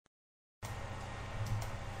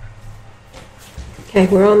Okay,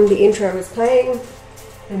 we're on. The intro is playing.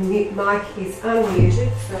 The mic is unmuted,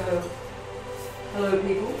 so hello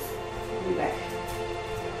peoples, we'll be back.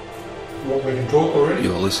 What, we can talk already?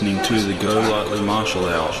 You're listening to the Go Lightly Martial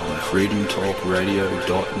Hour on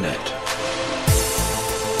freedomtalkradio.net.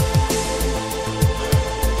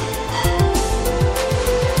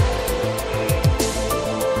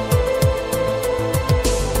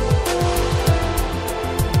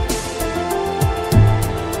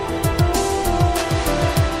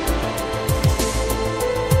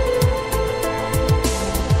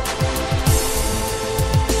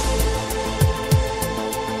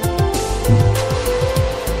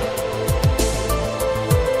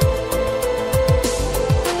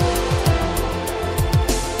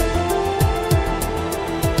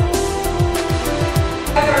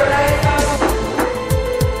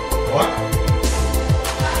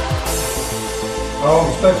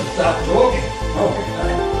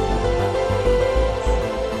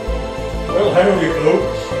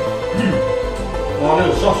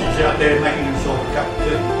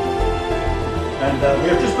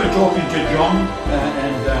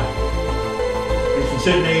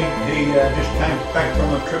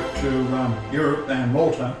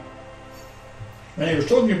 And he was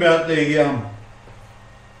talking about the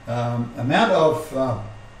amount of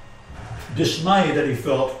dismay that he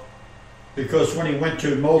felt because when he went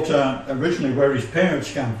to Malta, originally where his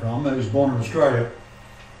parents come from, he was born in Australia,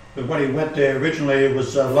 but when he went there originally it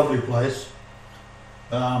was a lovely place.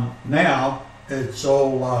 Now it's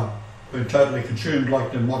all been totally consumed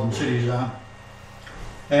like the modern cities are,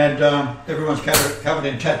 and everyone's covered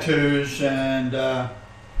in tattoos, and the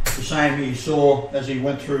same he saw as he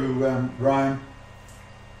went through Rome,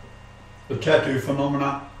 the tattoo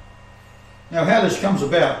phenomena. Now how this comes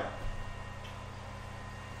about,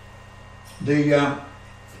 the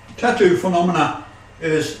tattoo phenomena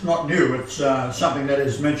is not new. It's something that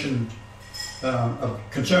is mentioned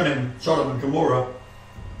concerning Sodom and Gomorrah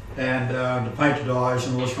and the painted eyes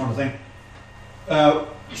and all this kind of thing.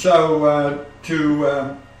 So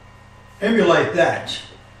to emulate that,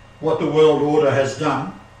 what the world order has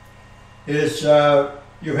done is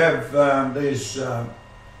you have these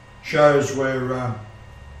shows where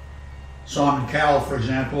Simon Cowell, for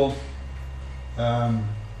example,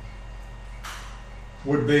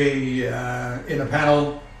 would be in a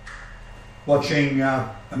panel watching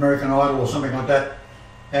American Idol or something like that,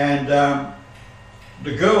 and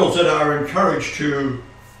the girls that are encouraged to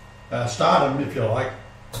stardom, if you like,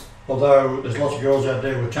 although there's lots of girls out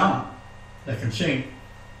there with talent that can sing,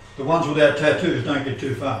 the ones without tattoos don't get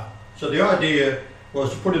too far. So the idea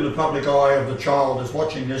was to put in the public eye of the child that's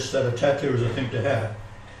watching this that a tattoo is a thing to have.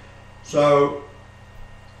 So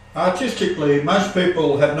artistically, most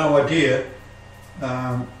people have no idea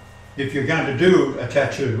if you're going to do a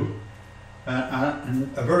tattoo, and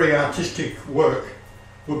a very artistic work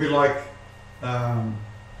would be like a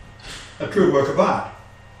true work of art.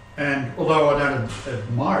 And although I don't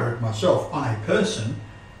admire it myself on a person,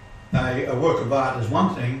 a work of art is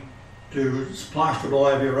one thing, to plaster it all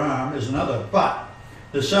over your arm is another. But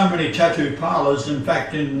there's so many tattoo parlours. In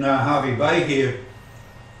fact, in Hervey Bay here,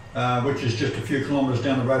 which is just a few kilometres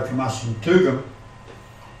down the road from us in Tugum,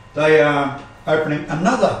 they are opening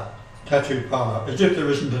another tattoo parlour, as if there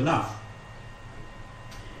isn't enough.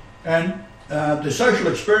 And the social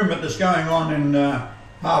experiment that's going on in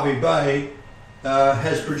Hervey Bay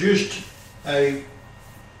has produced a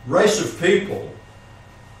race of people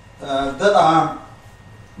that are,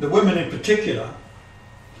 the women in particular,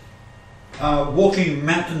 are walking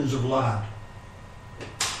mountains of lard.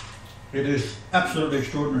 It is absolutely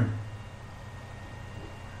extraordinary.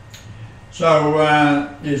 So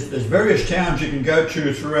there's various towns you can go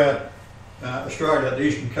to throughout Australia, the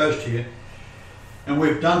eastern coast here, and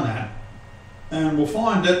we've done that. And we'll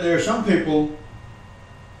find that there are some people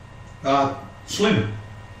slim.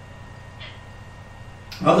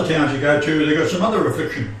 Other towns you go to, they've got some other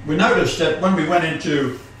affliction. We noticed that when we went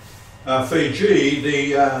into Fiji,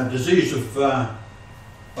 the disease of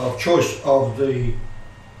choice of the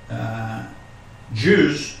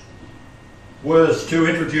Jews was to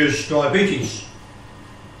introduce diabetes.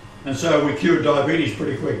 And so we cured diabetes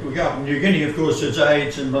pretty quick. We go up in New Guinea, of course, it's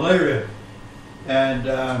AIDS and malaria. And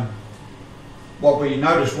what we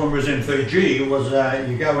noticed when we was in Fiji was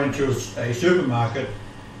you go into a supermarket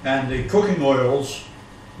and the cooking oils,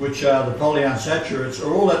 which are the polyunsaturates,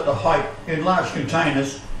 are all at the height in large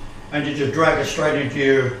containers, and you just drag it straight into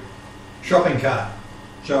your shopping cart.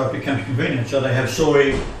 So it becomes convenient. So they have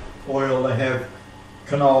soy oil, they have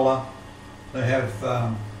canola, they have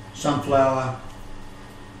sunflower,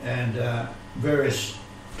 and various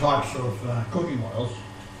types of cooking oils.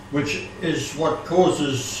 which is what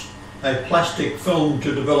causes a plastic film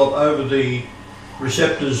to develop over the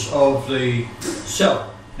receptors of the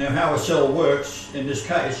cell. Now, how a cell works in this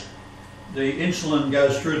case, the insulin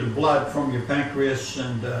goes through the blood from your pancreas,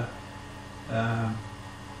 and the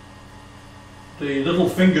little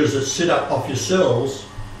fingers that sit up off your cells,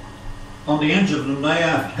 on the ends of them, they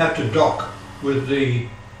have to dock with the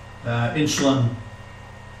insulin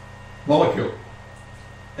molecule.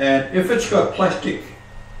 And if it's got plastic,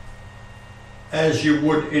 as you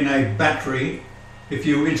would in a battery, if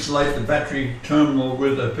you insulate the battery terminal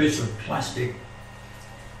with a piece of plastic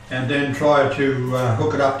and then try to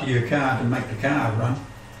hook it up to your car to make the car run,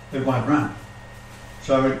 it won't run.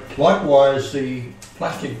 So likewise, the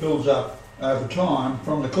plastic builds up over time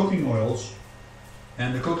from the cooking oils,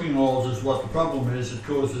 and the cooking oils is what the problem is. It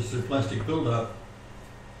causes the plastic build-up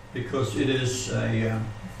because it is a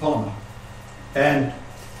polymer. And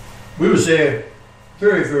we was there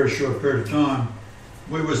very, very short period of time.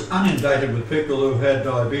 We was inundated with people who had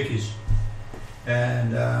diabetes,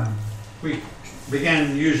 and we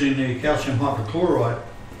began using the calcium hypochlorite,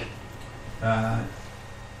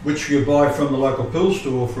 which you buy from the local pill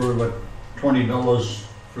store for about $20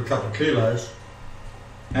 for a couple of kilos,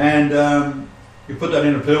 and you put that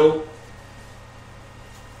in a pill,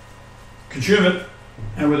 consume it,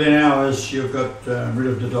 and within hours you've got rid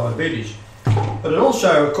of the diabetes. But it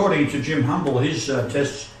also, according to Jim Humble, his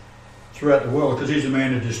tests throughout the world, because he's the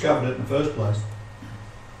man who discovered it in the first place,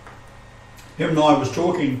 him and I was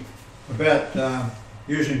talking about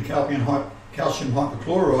using calcium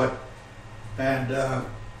hypochlorite, and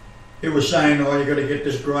he was saying, oh, you've got to get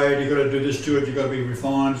this grade, you've got to do this to it, you've got to be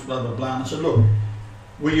refined, blah, blah, blah. And I said, look,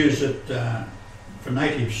 we use it for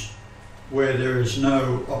natives where there is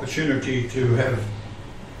no opportunity to have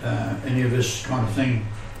any of this kind of thing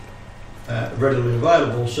readily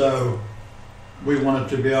available. So we wanted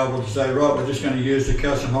to be able to say, right, we're just going to use the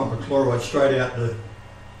calcium hypochlorite straight out of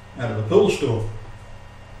the pill store,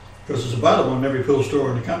 because it's available in every pill store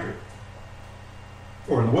in the country,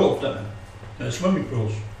 or in the world, don't they? Swimming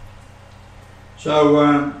pools.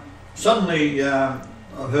 So suddenly I've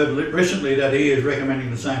heard recently that he is recommending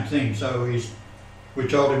the same thing. So we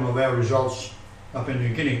told him of our results up in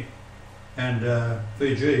New Guinea and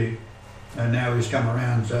Fiji, and now he's come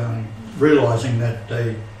around realising that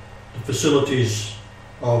the facilities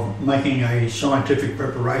of making a scientific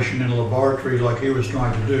preparation in a laboratory like he was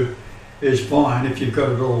trying to do is fine if you've got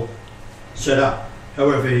it all set up.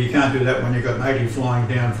 However, you can't do that when you've got natives flying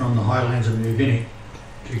down from the highlands of New Guinea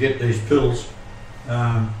to get these pills.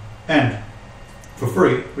 And for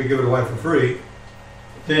free, we give it away for free,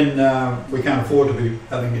 then we can't afford to be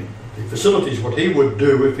having the facilities what he would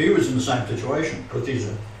do if he was in the same situation, because he's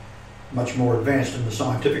much more advanced in the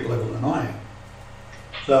scientific level than I am.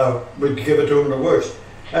 So we give it to him and it works.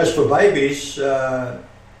 As for babies,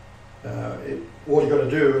 what you've got to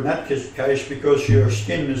do in that case, because your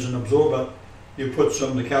skin is an absorber, you put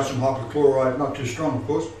some of the calcium hypochlorite, not too strong of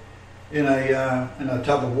course, in a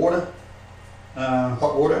tub of water,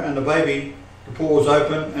 hot water, and the baby, the pores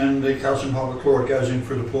open and the calcium hypochlorite goes in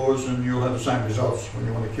through the pores, and you'll have the same results when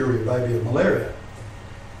you want to cure your baby of malaria.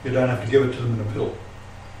 You don't have to give it to them in a pill.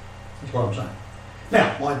 That's what I'm saying.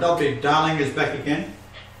 Now, my lovely darling is back again,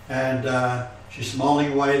 and she's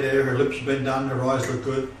smiling away there. Her lips have been done, her eyes look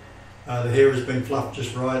good, the hair has been fluffed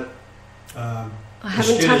just right. I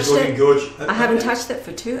haven't touched it. Good. I haven't touched it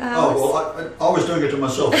for 2 hours. Oh, well, I was doing it to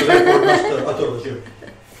myself, so therefore I thought it was you.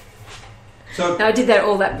 So no, I did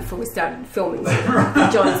all that before we started filming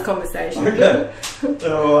John's conversation. Okay.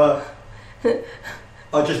 So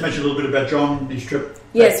I just mentioned a little bit about John, his trip.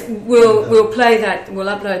 Yes, we'll play that. We'll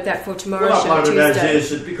upload that for tomorrow's show, Tuesday. We'll upload it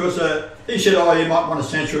as is, because he said, oh, you might want to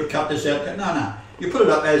censor it, cut this out. No, you put it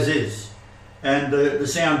up as is. And the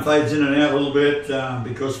sound fades in and out a little bit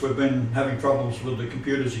because we've been having problems with the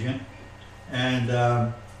computers again.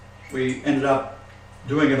 And we ended up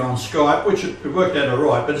doing it on Skype, which it worked out all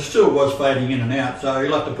right, but it still was fading in and out. So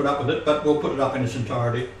you'll have to put up with it, but we'll put it up in its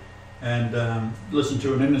entirety and listen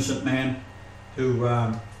to an innocent man who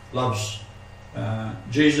loves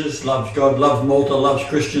Jesus, loves God, loves Malta, loves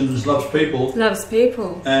Christians, loves people. Loves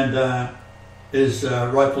people. And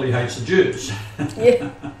rightfully hates the Jews.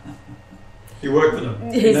 Yeah. He worked for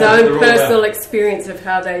them. His own personal experience of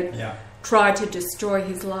how they tried to destroy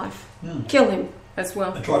his life. Kill him as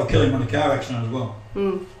well. They tried to kill him in a car accident as well.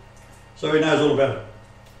 So he knows all about it.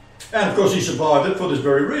 And of course he survived it for this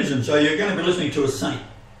very reason. So you're going to be listening to a saint.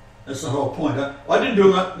 That's the whole point. I didn't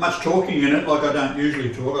do much talking in it, like I don't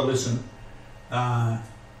usually talk. I listen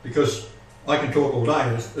because I can talk all day.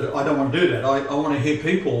 I don't want to do that. I want to hear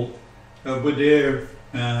people with their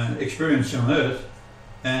experience on earth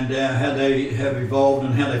and how they have evolved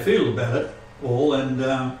and how they feel about it all. And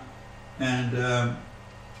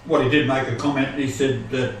what he did make a comment, he said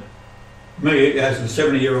that me, as a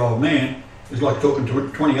 70-year-old man, is like talking to a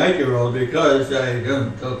 28-year-old because they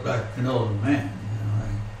don't talk like an older man.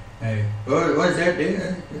 Hey, what's that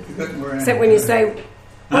there? Except when you say,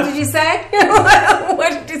 what did you say?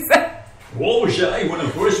 What did you say? What was I when I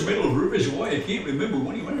first met Rufus White? I can't remember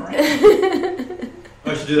when he went around.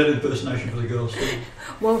 I used to do that impersonation for the girls too.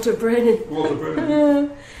 Walter Brennan. Walter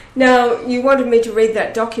Brennan. Now, you wanted me to read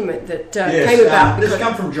that document that yes, came about. This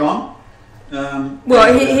come from John.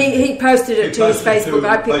 Well, he posted it to his Facebook.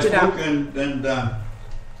 I picked it up. And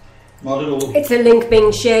my little... It's a link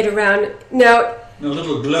being shared around. Now... A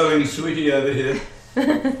little glowing sweetie over here.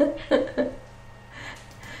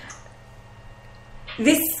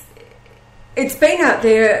 It's been out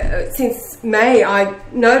there since May. I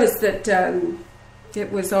noticed that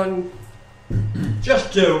it was on...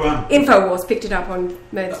 Just to... InfoWars picked it up on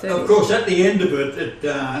May the 30th. Of course, at the end of it, it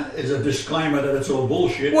is a disclaimer that it's all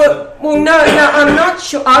bullshit. Well, no, I'm not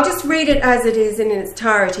sure. I'll just read it as it is in its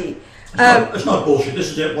entirety. It's not bullshit.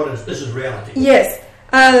 This is it. This is reality. Yes.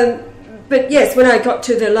 But yes, when I got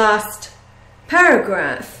to the last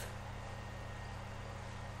paragraph...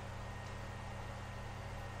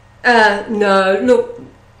 no, look,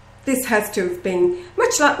 this has to have been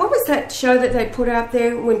much like, what was that show that they put out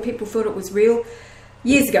there when people thought it was real?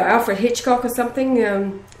 Years ago, Alfred Hitchcock or something.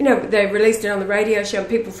 They released it on the radio show and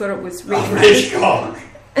people thought it was real. Hitchcock!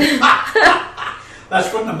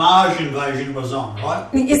 That's when the Mars invasion was on, right?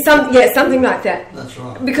 Something like that. That's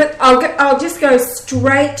right. Because I'll just go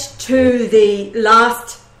straight to the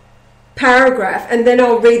last paragraph and then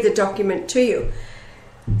I'll read the document to you.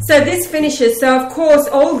 So this finishes, so of course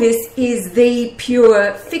all this is the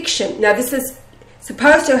pure fiction. Now this is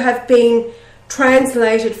supposed to have been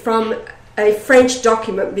translated from a French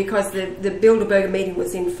document because the Bilderberg meeting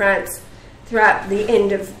was in France throughout the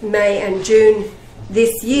end of May and June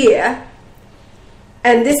this year.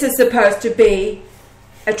 And this is supposed to be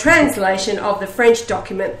a translation of the French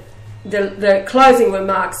document, the closing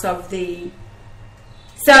remarks of the...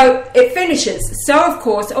 So it finishes. So, of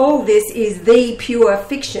course, all this is the pure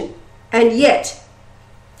fiction. And yet,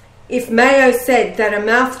 if Mayo said that a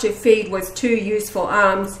mouth to feed was two useful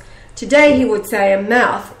arms, today he would say a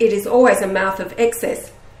mouth, it is always a mouth of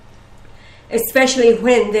excess, especially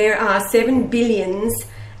when there are 7 billions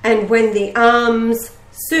and when the arms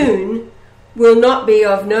soon will not be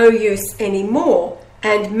of no use anymore.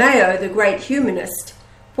 And Mayo, the great humanist,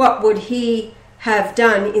 what would he have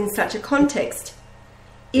done in such a context?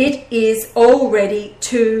 It is already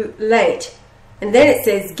too late. And then it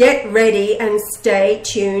says, get ready and stay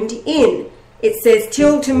tuned in. It says,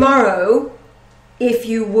 till tomorrow, if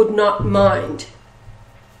you would not mind.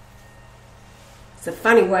 It's a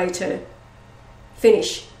funny way to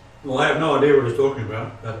finish. Well, I have no idea what he's talking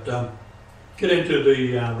about, but get into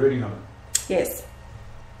the reading of it. Yes.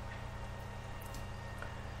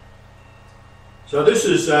 So this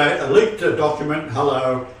is a leaked document,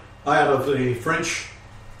 out of the French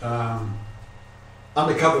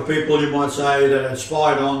undercover people, you might say, that had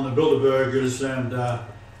spied on the Bilderbergers, and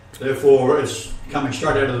therefore it's coming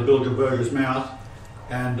straight out of the Bilderbergers' mouth,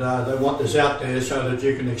 and they want this out there so that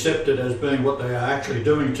you can accept it as being what they are actually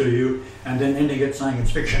doing to you, and then ending it saying it's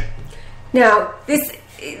fiction. Now, this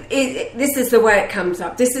is the way it comes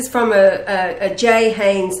up. This is from a J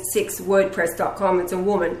Haynes 6 wordpress.com. It's a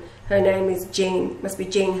woman. Her name is Jean. Must be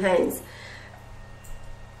Jean Haynes.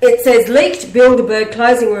 It says leaked Bilderberg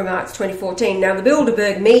closing remarks 2014. Now the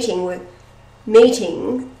Bilderberg meeting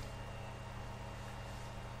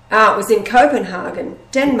was in Copenhagen,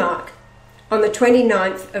 Denmark, on the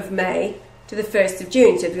 29th of May to the 1st of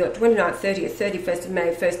June. So you've got 29th, 30th, 31st of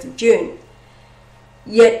May, 1st of June.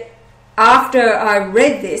 Yet after I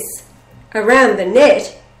read this around the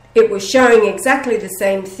net, it was showing exactly the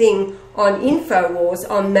same thing on InfoWars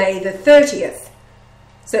on May the 30th.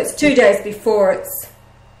 So it's 2 days before it's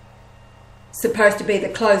supposed to be the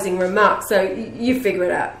closing remarks. So you figure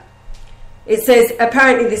it out. It says,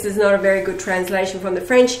 apparently this is not a very good translation from the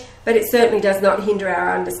French, but it certainly does not hinder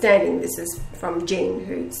our understanding. This is from Jean,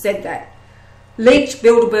 who said that. Leaked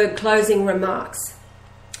Bilderberg closing remarks.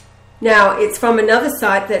 Now, it's from another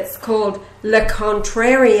site that's called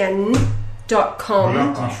lecontrarian.com.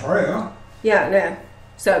 Le Contraire? Yeah.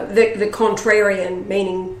 So the contrarian,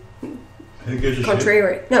 meaning Who gives a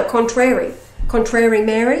contrary. shit? No, contrary. Contrary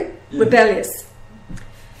Mary? Yeah. Rebellious.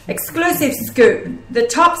 Exclusive scoop. The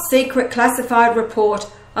top secret classified report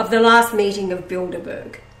of the last meeting of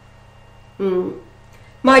Bilderberg.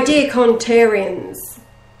 My dear Contrarians,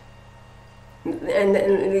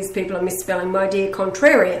 and these people are misspelling my dear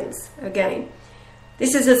contrarians again.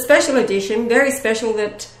 This is a special edition, very special,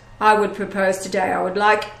 that I would propose today. I would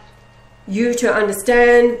like you to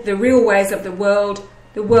understand the real ways of the world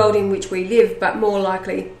in which we live, but more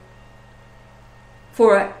likely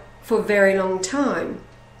for a very long time.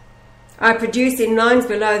 I produce in lines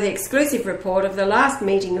below the exclusive report of the last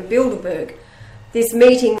meeting of Bilderberg. This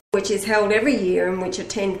meeting, which is held every year and which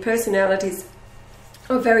attend personalities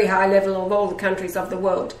of very high level of all the countries of the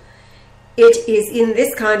world. It is in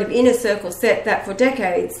this kind of inner circle set that for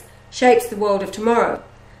decades shapes the world of tomorrow.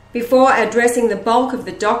 Before addressing the bulk of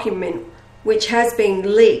the document which has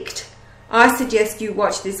been leaked, I suggest you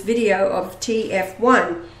watch this video of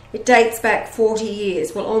TF1. It dates back 40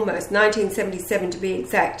 years, well, almost 1977 to be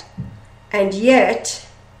exact. And yet,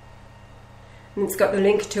 and it's got the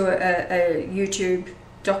link to a YouTube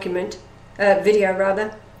document, video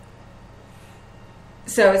rather.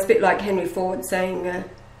 So it's a bit like Henry Ford saying,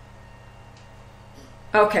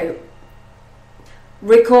 okay,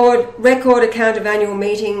 record account of annual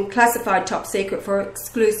meeting, classified top secret for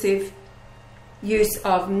exclusive use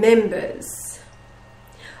of members.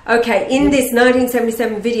 Okay, in this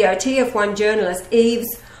 1977 video, TF1 journalist Yves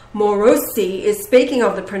Morouzi is speaking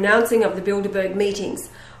of the pronouncing of the Bilderberg meetings,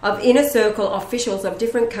 of inner circle officials of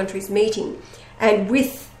different countries meeting, and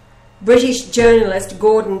with British journalist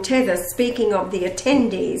Gordon Tether speaking of the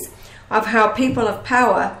attendees, of how people of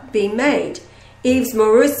power be made. Yves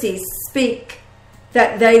Morouzi speak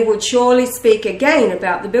that they would surely speak again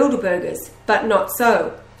about the Bilderbergers, but not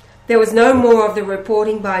so. There was no more of the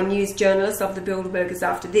reporting by news journalists of the Bilderbergers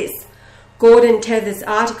after this. Gordon Tether's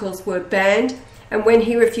articles were banned, and when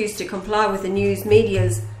he refused to comply with the news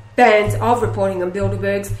media's bans of reporting on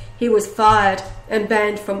Bilderbergs, he was fired and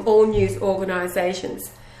banned from all news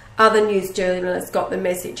organisations. Other news journalists got the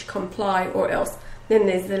message, comply or else. Then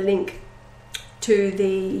there's the link to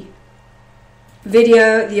the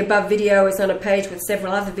video. The above video is on a page with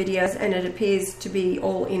several other videos, and it appears to be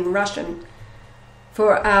all in Russian.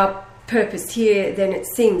 For our purpose here, then it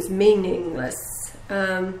seems meaningless.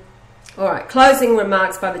 Alright, closing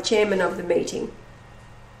remarks by the chairman of the meeting.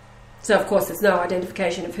 So of course there's no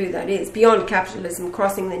identification of who that is. Beyond capitalism,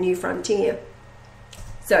 crossing the new frontier.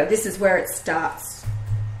 So this is where it starts.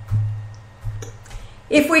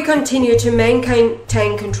 If we continue to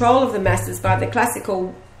maintain control of the masses by the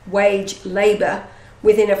classical wage labour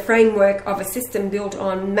within a framework of a system built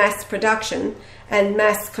on mass production and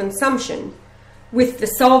mass consumption, with the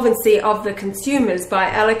solvency of the consumers by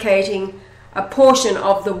allocating a portion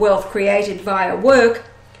of the wealth created via work,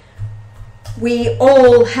 we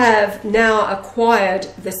all have now acquired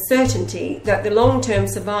the certainty that the long-term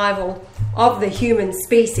survival of the human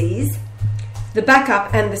species, the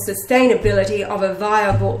backup and the sustainability of a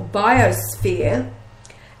viable biosphere,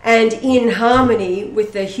 and in harmony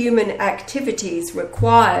with the human activities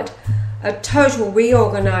required, a total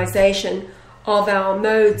reorganisation of our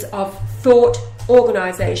modes of thought,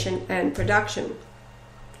 organisation and production.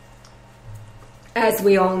 As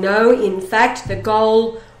we all know, in fact, the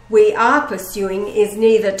goal we are pursuing is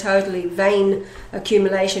neither totally vain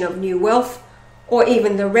accumulation of new wealth or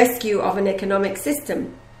even the rescue of an economic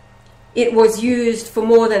system. It was used for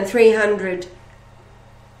more than 300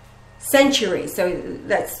 centuries, so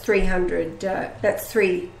that's 300,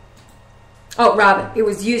 it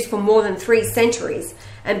was used for more than 3 centuries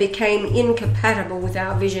and became incompatible with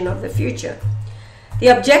our vision of the future. The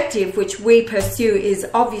objective which we pursue is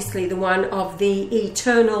obviously the one of the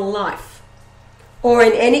eternal life, or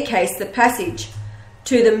in any case the passage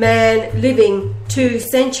to the man living 2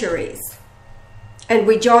 centuries. And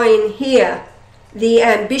we join here the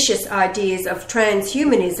ambitious ideas of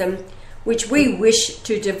transhumanism which we wish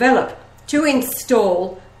to develop, to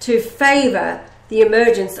install, to favour the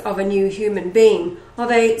emergence of a new human being,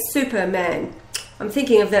 of a superman. I'm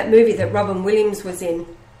thinking of that movie that Robin Williams was in.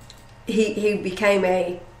 He became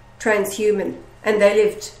a transhuman and they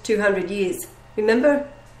lived 200 years. Remember?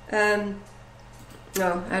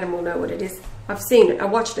 No, Adam will know what it is. I've seen it. I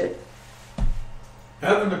watched it.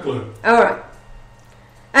 Haven't a clue. All right.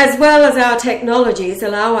 As well as our technologies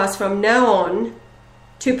allow us from now on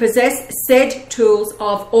to possess said tools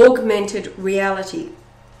of augmented reality.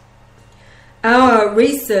 Our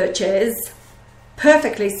researchers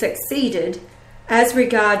perfectly succeeded as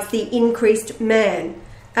regards the increased man.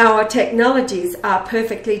 Our technologies are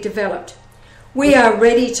perfectly developed. We are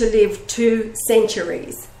ready to live 2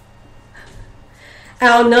 centuries.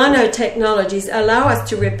 Our nanotechnologies allow us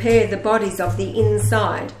to repair the bodies of the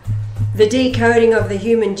inside. The decoding of the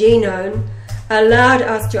human genome allowed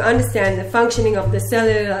us to understand the functioning of the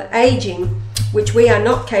cellular aging, which we are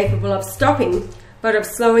not capable of stopping, but of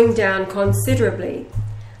slowing down considerably.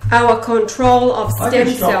 Our control of stem I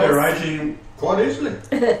can stop cells... their aging quite easily.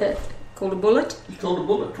 Called a bullet? It's called a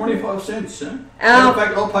bullet. 25 cents, in Our-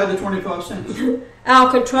 fact, I'll pay the 25 cents.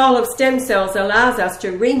 Our control of stem cells allows us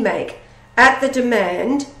to remake, at the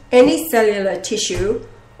demand, any cellular tissue,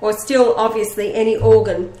 or still obviously any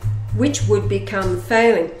organ, which would become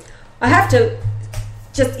failing. I have to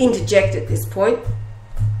just interject at this point.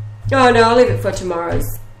 Oh no, I'll leave it for tomorrow's.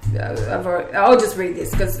 I'll just read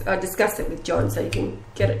this because I discussed it with John, so you can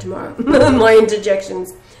get it tomorrow. My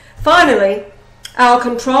interjections. Finally, our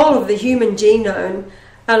control of the human genome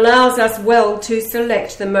allows us well to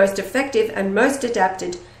select the most effective and most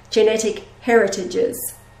adapted genetic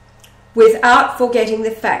heritages, without forgetting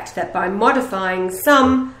the fact that by modifying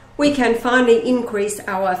some, we can finally increase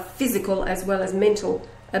our physical as well as mental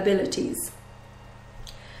abilities.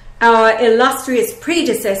 Our illustrious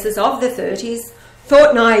predecessors of the 30s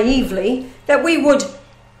thought naively that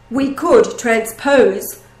we could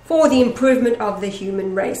transpose for the improvement of the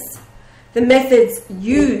human race the methods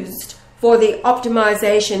used for the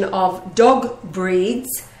optimization of dog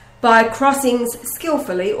breeds by crossings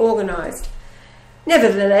skillfully organized.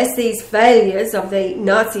 Nevertheless, these failures of the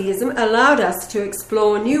Nazism allowed us to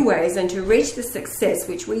explore new ways and to reach the success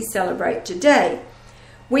which we celebrate today.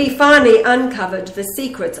 We finally uncovered the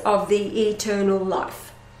secrets of the eternal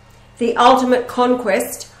life. The ultimate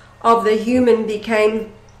conquest of the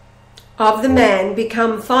man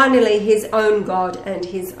become finally his own God and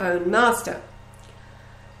his own master.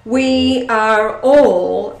 We are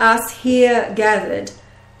all, us here gathered,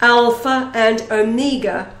 Alpha and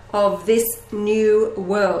Omega of this new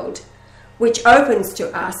world, which opens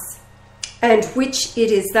to us, and which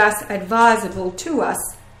it is thus advisable to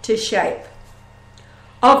us to shape.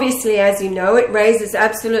 Obviously, as you know, it raises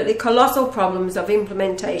absolutely colossal problems of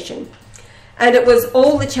implementation, and it was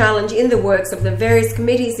all the challenge in the works of the various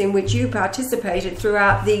committees in which you participated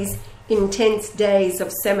throughout these intense days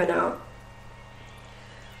of seminar.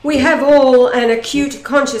 We have all an acute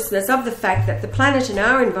consciousness of the fact that the planet and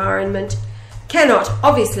our environment cannot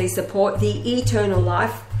obviously support the eternal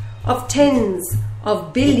life of tens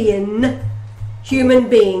of billion human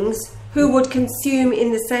beings who would consume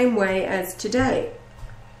in the same way as today.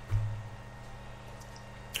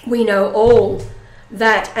 We know all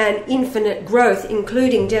that an infinite growth,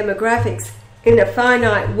 including demographics, in a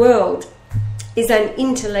finite world is an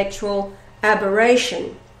intellectual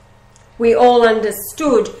aberration. We all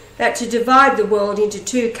understood that to divide the world into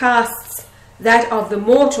two castes, that of the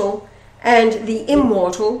mortal and the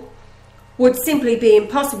immortal, would simply be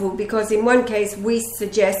impossible, because in one case we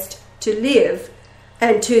suggest to live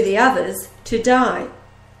and to the others to die.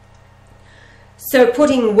 So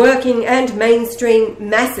putting working and mainstream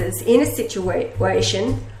masses in a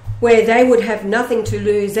situation where they would have nothing to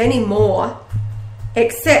lose anymore,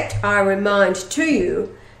 except, I remind to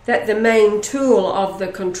you, that the main tool of the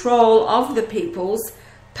control of the peoples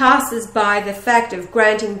passes by the fact of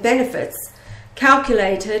granting benefits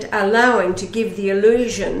calculated, allowing to give the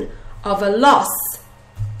illusion of a loss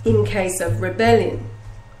in case of rebellion.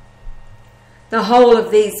 The whole of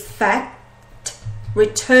these fact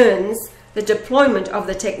returns the deployment of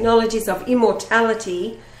the technologies of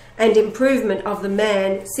immortality and improvement of the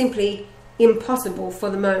man simply impossible for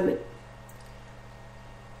the moment.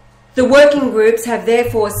 The working groups have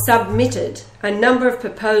therefore submitted a number of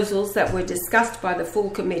proposals that were discussed by the full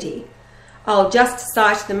committee. I'll just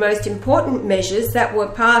cite the most important measures that were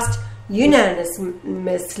passed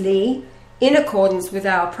unanimously in accordance with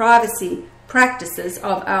our privacy practices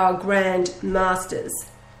of our Grand Masters.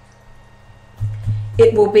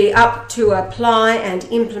 It will be up to apply and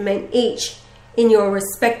implement each in your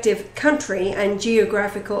respective country and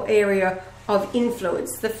geographical area of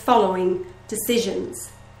influence the following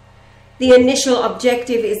decisions. The initial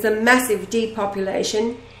objective is a massive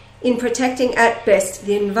depopulation in protecting at best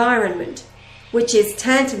the environment, which is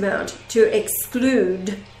tantamount to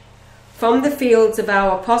exclude from the fields of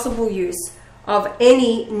our possible use of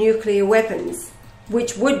any nuclear weapons,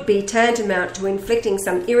 which would be tantamount to inflicting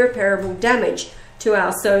some irreparable damage to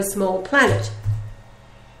our so small planet.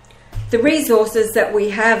 The resources that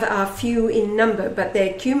we have are few in number, but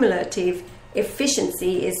their cumulative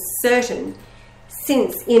efficiency is certain,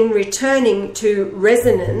 since in returning to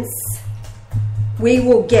resonance, we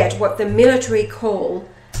will get what the military call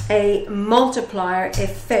a multiplier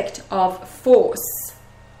effect of force.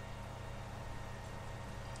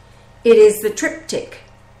 It is the triptych: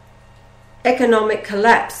 economic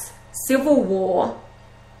collapse, civil war,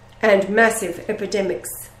 and massive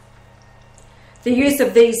epidemics. The use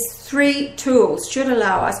of these three tools should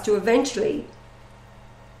allow us to eventually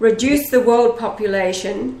reduce the world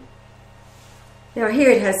population Now here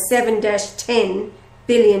it has 7-10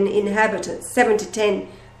 billion inhabitants, 7 to 10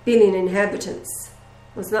 billion inhabitants.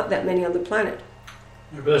 Well, it's not that many on the planet.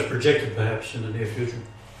 Yeah, but that's projected perhaps in the near future.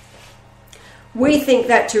 We think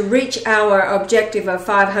that to reach our objective of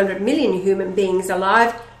 500 million human beings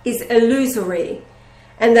alive is illusory,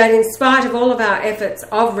 and that in spite of all of our efforts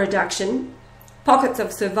of reduction, pockets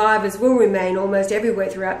of survivors will remain almost everywhere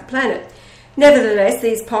throughout the planet. Nevertheless,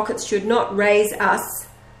 these pockets should not raise us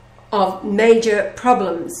of major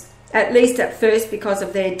problems, at least at first because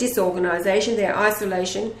of their disorganisation, their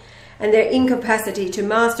isolation, and their incapacity to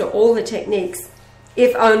master all the techniques,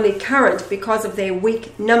 if only current because of their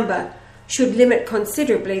weak number, should limit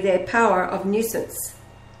considerably their power of nuisance.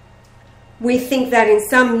 We think that in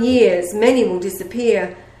some years many will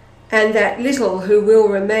disappear, and that little who will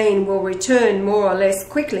remain will return more or less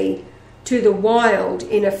quickly to the wild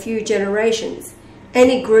in a few generations.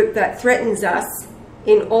 Any group that threatens us,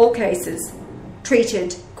 in all cases,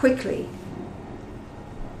 treated quickly.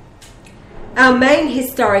 Our main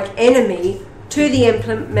historic enemy to the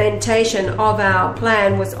implementation of our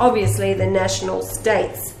plan was obviously the national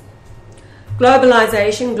states.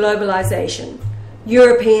 Globalization,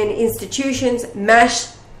 European institutions,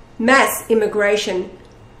 mass immigration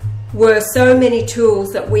were so many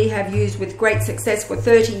tools that we have used with great success for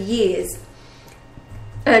 30 years.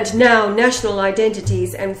 And now national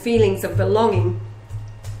identities and feelings of belonging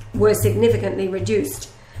were significantly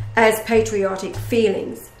reduced as patriotic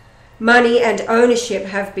feelings. Money and ownership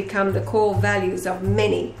have become the core values of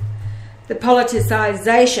many. The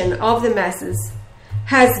politicization of the masses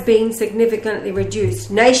has been significantly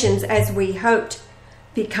reduced. Nations, as we hoped,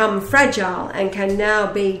 become fragile and can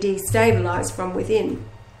now be destabilized from within.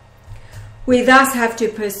 We thus have to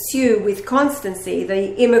pursue with constancy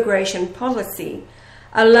the immigration policy,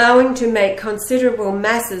 allowing to make considerable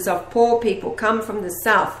masses of poor people come from the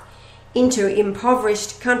south into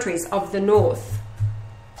impoverished countries of the north.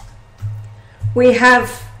 We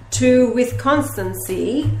have to, with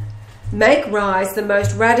constancy, make rise the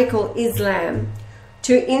most radical Islam,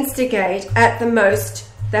 to instigate at the most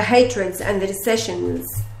the hatreds and the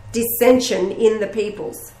dissension in the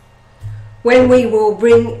peoples. When we will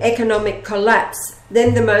bring economic collapse,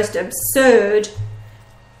 then the most absurd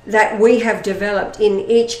that we have developed in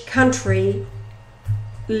each country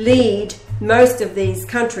lead most of these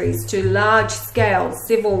countries to large-scale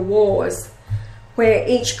civil wars, where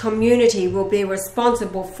each community will be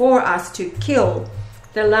responsible for us to kill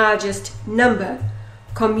the largest number,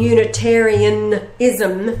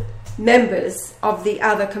 communitarianism, members of the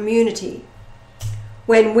other community.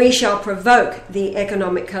 When we shall provoke the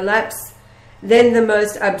economic collapse, then the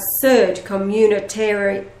most absurd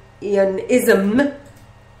communitarianism,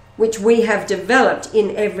 which we have developed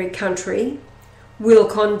in every country, will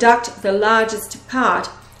conduct the largest part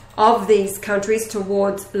of these countries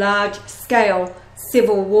towards large-scale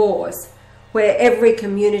civil wars, where every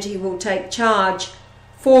community will take charge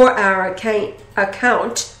for our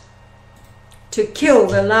account to kill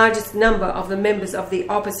the largest number of the members of the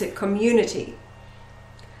opposite community.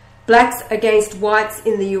 Blacks against whites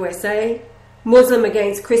in the USA, Muslim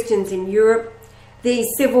against Christians in Europe, these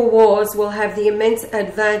civil wars will have the immense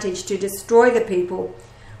advantage to destroy the people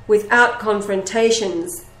without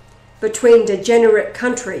confrontations between degenerate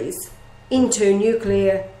countries into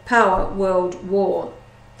nuclear power world war.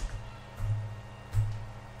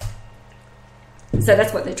 So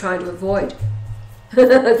that's what they're trying to avoid. They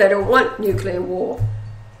don't want nuclear war.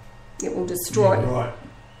 It will destroy. Yeah, right.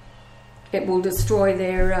 It will destroy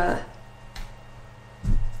their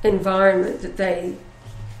environment that they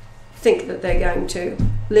think that they're going to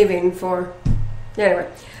live in for. Anyway,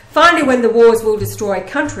 finally, when the wars will destroy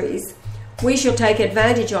countries, we shall take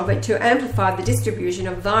advantage of it to amplify the distribution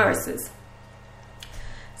of viruses,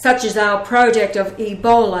 such as our project of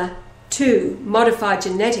Ebola 2, modified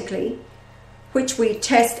genetically, which we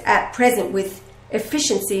test at present with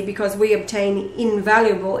efficiency because we obtain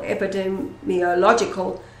invaluable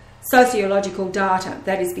epidemiological, sociological data,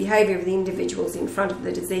 that is, behaviour of the individuals in front of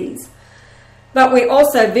the disease. But we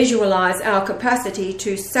also visualise our capacity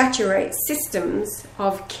to saturate systems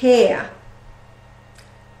of care,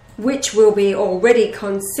 which will be already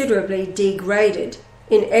considerably degraded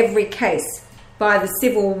in every case by the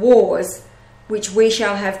civil wars which we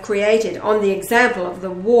shall have created on the example of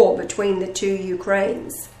the war between the two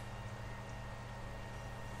Ukraines.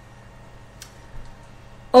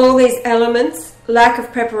 All these elements, lack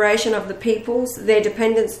of preparation of the peoples, their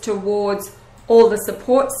dependence towards all the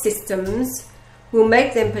support systems, will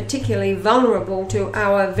make them particularly vulnerable to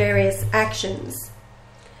our various actions.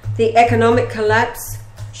 The economic collapse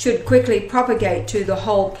should quickly propagate to the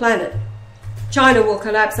whole planet. China will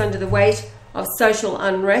collapse under the weight of social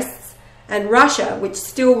unrests, and Russia, which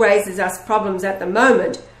still raises us problems at the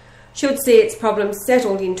moment, should see its problems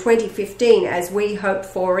settled in 2015 as we hope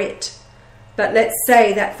for it. But let's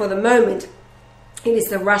say that for the moment it is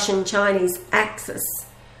the Russian-Chinese axis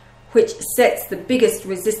which sets the biggest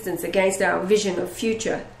resistance against our vision of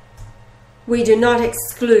future. We do not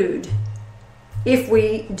exclude, if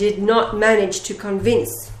we did not manage to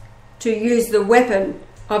convince, to use the weapon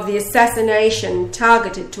of the assassination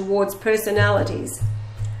targeted towards personalities,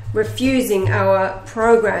 refusing our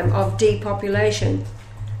program of depopulation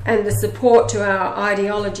and the support to our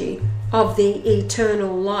ideology of the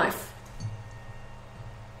eternal life.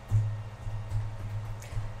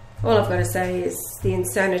 All I've got to say is the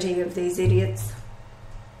insanity of these idiots.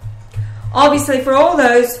 Obviously, for all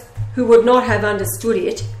those who would not have understood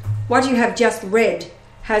it, what you have just read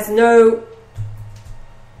has no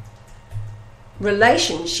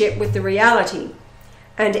relationship with the reality,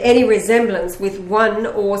 and any resemblance with one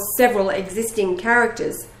or several existing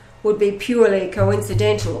characters would be purely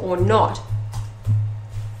coincidental or not.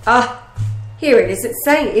 Here it is. It's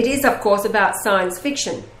saying it is, of course, about science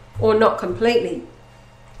fiction, or not completely.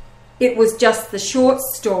 It was just the short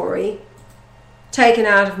story taken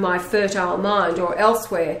out of my fertile mind or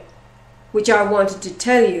elsewhere, which I wanted to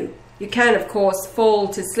tell you. You can, of course, fall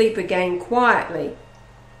to sleep again quietly.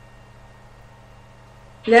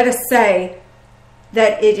 Let us say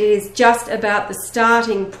that it is just about the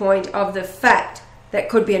starting point of the fact that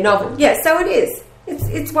could be a novel. Yeah, so it is.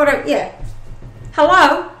 It's what I... Yeah.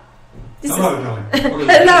 Hello? Hello, darling.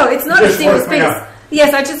 Hello, it's not a serious piece. Up.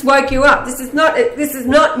 Yes, I just woke you up. This is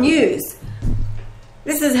not news.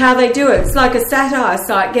 This is how they do it. It's like a satire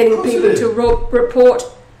site getting people to report.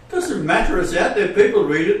 Doesn't matter. It's out there. People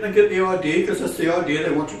read it and they get the idea because that's the idea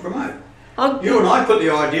they want to promote. You and I put the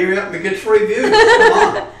idea out and we get 3 views. Come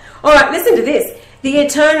on. All right, listen to this. The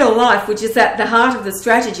eternal life, which is at the heart of the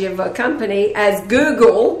strategy of a company as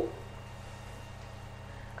Google,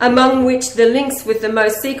 among which the links with the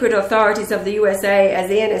most secret authorities of the USA as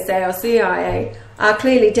the NSA or CIA are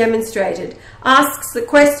clearly demonstrated, asks the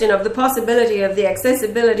question of the possibility of the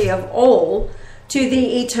accessibility of all to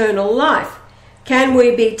the eternal life. Can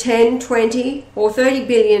we be 10, 20 or 30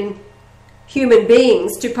 billion human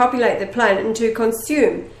beings to populate the planet and to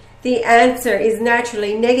consume? The answer is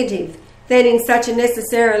naturally negative. Then in such a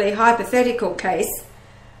necessarily hypothetical case,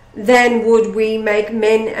 then would we make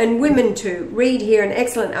men and women to? Read here an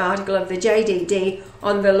excellent article of the JDD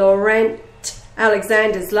on the Laurent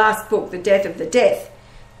Alexander's last book, The Death of the Death,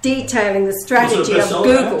 detailing the strategy of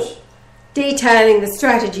Google. Detailing the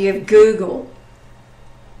strategy of Google.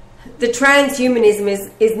 The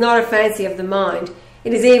transhumanism is not a fancy of the mind.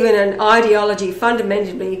 It is even an ideology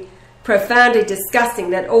fundamentally, profoundly disgusting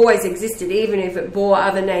that always existed, even if it bore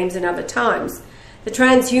other names in other times. The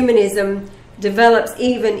transhumanism develops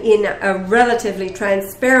even in a relatively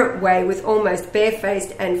transparent way with almost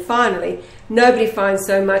barefaced, and finally, nobody finds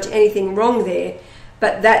so much anything wrong there,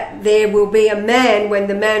 but that there will be a man when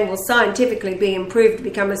the man will scientifically be improved to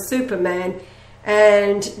become a superman,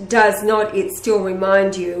 and does not it still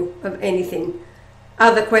remind you of anything?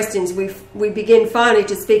 Other questions. We begin finally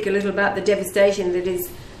to speak a little about the devastation that is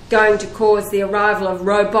going to cause the arrival of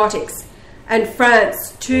robotics, and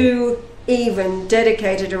France too even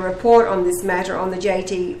dedicated a report on this matter on the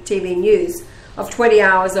JTV News of 20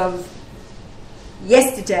 hours of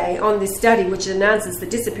yesterday on this study, which announces the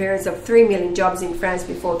disappearance of 3 million jobs in France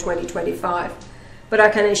before 2025. But I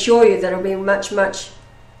can assure you that it will be much, much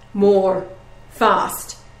more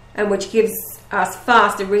fast, and which gives us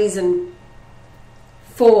fast a reason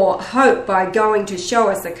for hope by going to show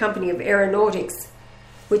us a company of aeronautics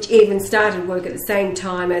which even started work at the same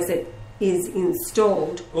time as it is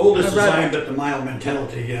installed. All this is aimed at the male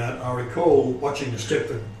mentality. I recall watching The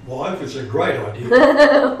Stepford Wives, which is a great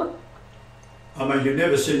idea. I mean, you've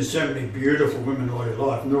never seen so many beautiful women in all your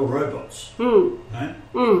life, and they're all robots.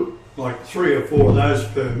 Like 3 or 4 of those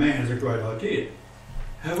per man is a great idea.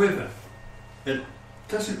 However, it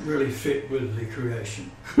doesn't really fit with the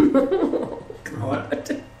creation.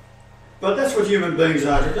 Right? But that's what human beings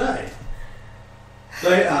are today.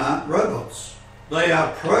 They are robots. They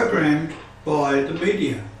are programmed by the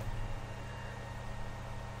media.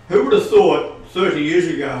 Who would have thought 30 years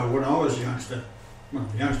ago when I was a youngster, well,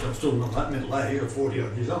 youngster, I'm still not that middle age, or 40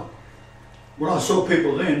 odd years old, when I saw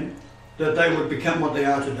people then, that they would become what they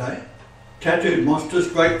are today? Tattooed monsters,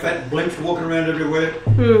 great fat blimps walking around everywhere.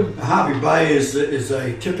 Harvey Bay is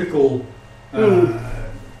a typical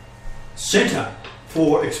centre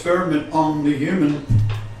for experiment on the human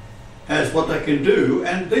as what they can do,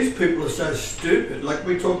 and these people are so stupid. Like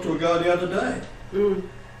we talked to a guy the other day,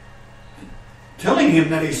 telling him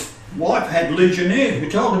that he's wife had legionnaires. We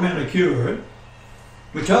told him how to cure it.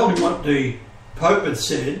 We told him what the Pope had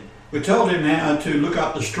said. We told him how to look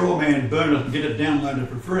up the straw man burneth and get it downloaded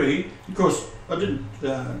for free. Of course, I didn't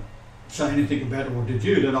say anything about it, or did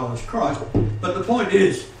you, that I was Christ. But the point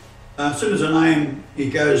is, as soon as a name, he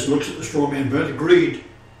goes, looks at the straw man burneth, agreed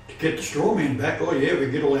to get the straw man back. Oh yeah, we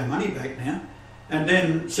get all our money back now. And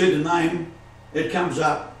then see the name, it comes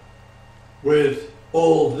up with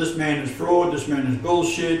all, this man is fraud, this man is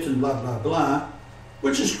bullshit, and blah, blah, blah,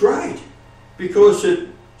 which is great because it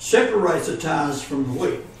separates the tares from the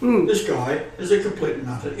wheat. This guy is a complete and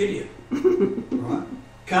utter idiot, right?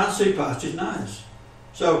 Can't see past his nose.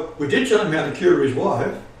 So we did tell him how to cure his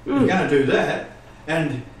wife. He's going to do that.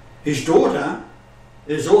 And his daughter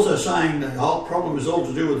is also saying that the whole problem is all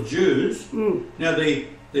to do with the Jews. Now the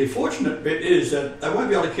fortunate bit is that they won't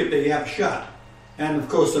be able to keep their yap shut. And of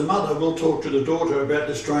course the mother will talk to the daughter about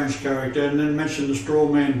the strange character and then mention the straw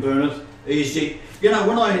man burneth easy. You know,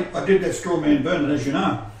 when I did that straw man burneth, as you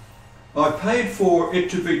know, I paid for it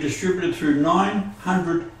to be distributed through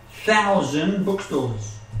 900,000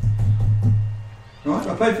 bookstores. Right?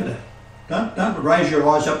 I paid for that. Don't raise your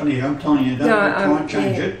eyes up in the air. I'm telling you, don't try and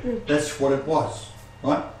change it. That's what it was.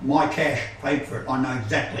 Right? My cash paid for it. I know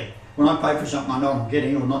exactly. When I pay for something, I know what I'm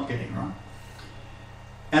getting or not getting, right?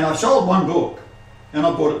 And I sold one book, and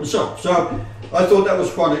I bought it myself. So I thought that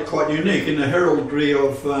was quite unique in the heraldry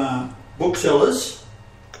of booksellers.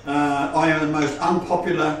 I am the most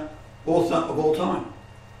unpopular author of all time.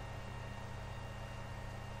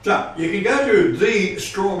 So you can go to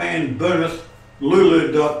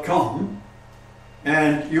thestrawmanburnethlulu.com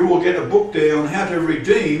and you will get a book there on how to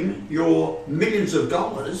redeem your millions of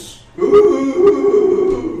dollars.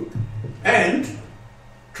 Ooh! And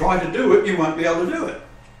try to do it, you won't be able to do it.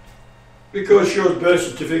 Because your birth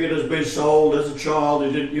certificate has been sold as a child,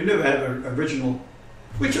 you never have an original.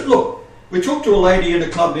 Look, we talked to a lady in a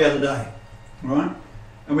club the other day, right?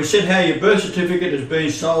 And we said how your birth certificate is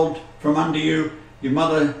being sold from under you, your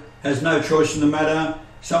mother has no choice in the matter,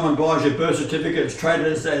 someone buys your birth certificate, it's traded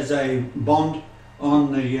as a bond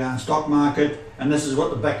on the stock market, and this is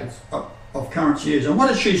what the back of currency is. And what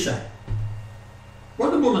did she say?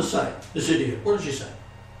 What did the woman say, this idiot? What did she say?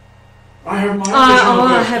 I have my original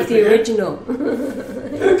birth have certificate. the original.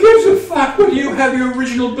 Who gives a fuck whether you have your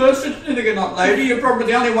original birth certificate or not, lady? You're probably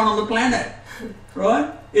the only one on the planet.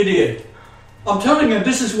 Right? Idiot. I'm telling you,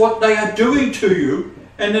 this is what they are doing to you,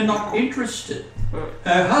 and they're not interested.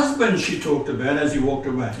 Her husband, she talked about as he walked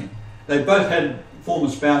away, they both had former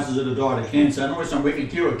spouses that had died of cancer, and always saying, we can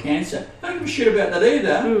cure cancer. I don't give a shit about that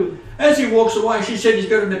either. As he walks away, she said he's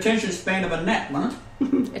got an attention span of a gnat, wasn't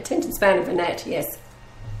it? Attention span of a gnat, yes.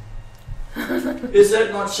 Is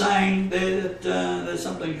that not saying there that there's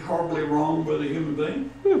something horribly wrong with a human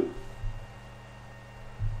being?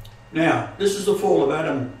 Now, this is the fall of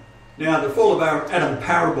Adam. Now, the fall of Adam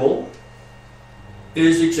parable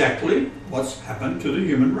is exactly what's happened to the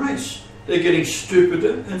human race. They're getting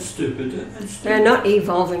stupider and stupider and stupider. They're not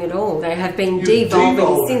evolving at all. They have been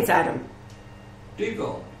devolving since Adam.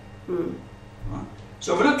 Devolved. Right?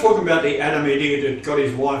 So we're not talking about the Adam idiot that got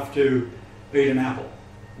his wife to eat an apple.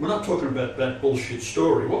 We're not talking about that bullshit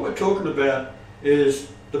story. What we're talking about is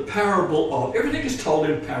the parable of... Everything is told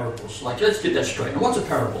in parables. Like, let's get that straight. Now, what's a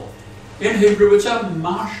parable? In Hebrew, it's a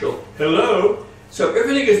marshal. Hello? So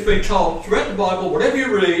everything has been told throughout the Bible, whatever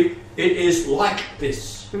you read, it is like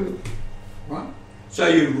this. Right? So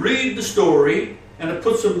you read the story, and it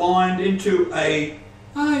puts the mind into a,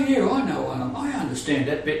 oh yeah, I know, I understand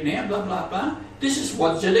that bit now, blah, blah, blah. This is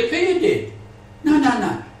what Zedekiah did. No,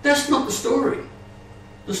 that's not the story.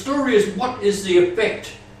 The story is what is the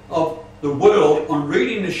effect of the world on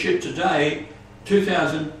reading the shit today,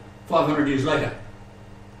 2,500 years later.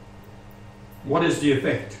 What is the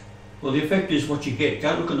effect? Well, the effect is what you get.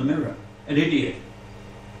 Go look in the mirror. An idiot.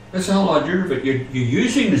 That's the whole idea of it. You're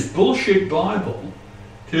using this bullshit Bible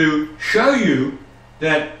to show you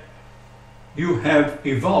that you have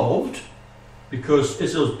evolved, because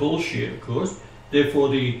Israel's bullshit, of course. Therefore,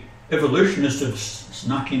 the evolutionists have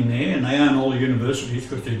snuck in there, and they own all the universities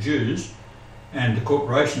because they're Jews, and the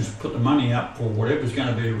corporations put the money up for whatever's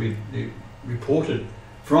going to be reported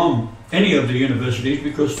from any of the universities,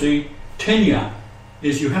 because the tenure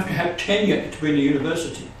is you have to have tenure to be in a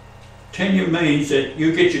university. Tenure means that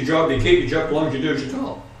you get your job, you keep your job as long as you do as you're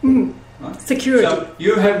told. Right? Security. So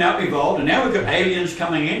you have now evolved, and now we've got aliens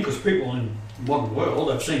coming in, because people in the modern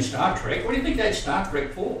world have seen Star Trek. What do you think they had Star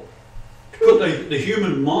Trek for? To put the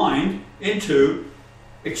human mind into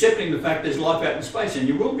accepting the fact there's life out in space, and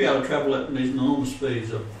you will be able to travel at these enormous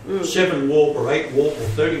speeds of 7 warp or 8 warp or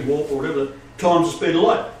 30 warp or whatever times the speed of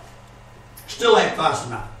light. Still ain't fast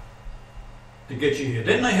enough. to get you here.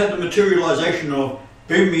 Then they had the materialisation of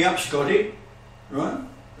beam me up, Scotty, right?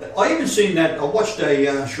 I even seen that. I watched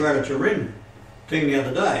a Shredder Turin thing the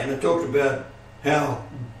other day, and it talked about how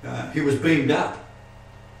he was beamed up.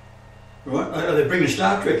 Right? They bring a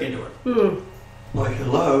Star Trek into it. Like,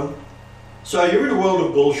 hello. So you're in a world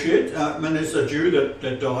of bullshit. There's a Jew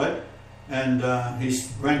that died, and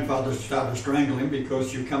his grandfather started to strangle him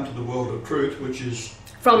because you've come to the world of truth, which is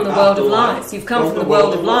from the world of lies. You've come from the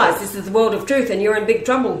world of lies. This is the world of truth, and you're in big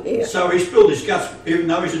trouble here. So he spilled his guts, even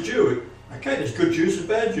though he's a Jew. Okay, there's good Jews and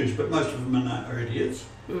bad Jews, but most of them are idiots.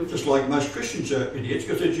 Just like most Christians are idiots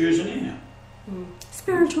because they're Jews anyhow.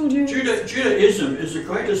 Spiritual Jews. Judaism is the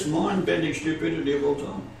greatest mind-bending stupidity of all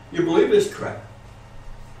time. You believe this crap.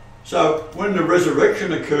 So when the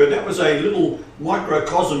resurrection occurred, that was a little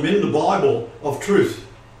microcosm in the Bible of truth,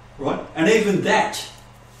 right? And even that,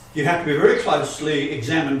 you have to be very closely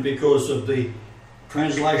examined because of the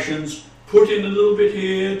translations. Put in a little bit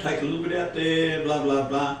here, take a little bit out there, blah, blah,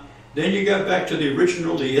 blah. Then you go back to the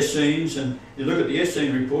original, the Essenes, and you look at the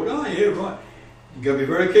Essene report. Oh, yeah, right. You've got to be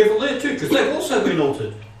very careful there too, because they've also been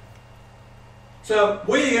altered. So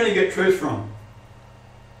where are you going to get truth from?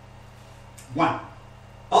 One,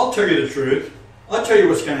 I'll tell you the truth. I'll tell you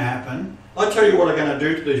what's going to happen. I'll tell you what I'm going to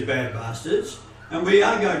do to these bad bastards. And we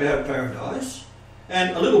are going to have paradise.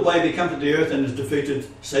 And a little baby come to the earth and has defeated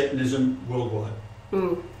Satanism worldwide.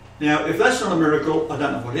 Now, if that's not a miracle, I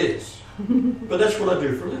don't know what is. But that's what I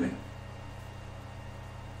do for a living.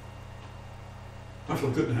 I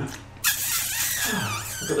feel good now.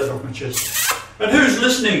 I've got that off my chest. And who's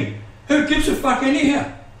listening? Who gives a fuck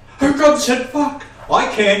anyhow? Who God said fuck? I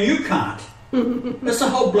can, you can't. That's the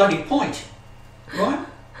whole bloody point. Right?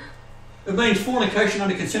 It means fornication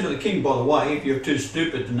under consent of the king, by the way, if you're too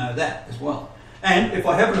stupid to know that as well. And if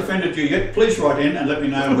I haven't offended you yet, please write in and let me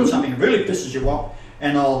know when something really pisses you off,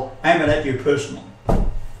 and I'll aim it at you personally.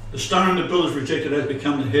 The stone the builders rejected has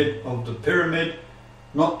become the head of the pyramid,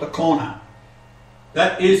 not the corner.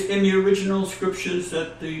 That is in the original scriptures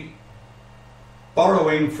that the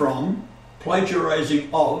borrowing from, plagiarizing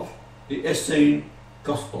of the Essene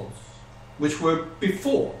Gospels, which were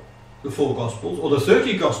before the 4 Gospels, or the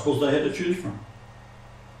 30 Gospels they had to choose from.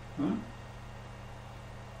 Right?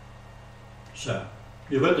 So,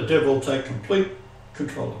 you let the devil take complete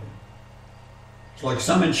control of you. It's like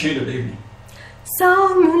some enchanted evening.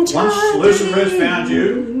 Once Lucifer has found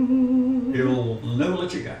you, he'll never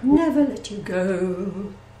let you go. Never let you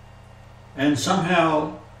go. And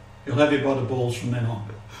somehow he'll have you by the balls from then on.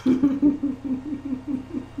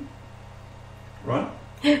 Right?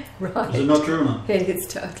 Right. Is it not true or not? It is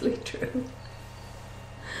totally true.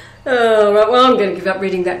 Oh, right. Well, I'm going to give up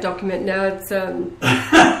reading that document now. It's well,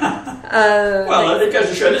 it goes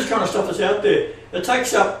to show this kind of stuff is out there. It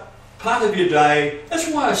takes up part of your day. That's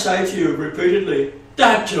why I say to you repeatedly,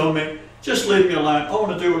 don't tell me. Just leave me alone. I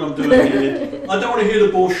want to do what I'm doing here. I don't want to hear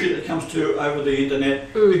the bullshit that comes to over the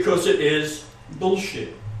internet because it is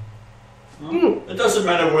bullshit. It doesn't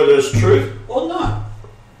matter whether it's truth or not.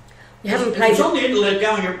 You haven't played. It's on the internet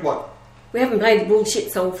going at what? We haven't played the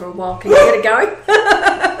bullshit song for a while. Can you get it going?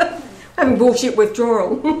 Having bullshit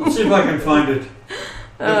withdrawal. Let's see if I can find it.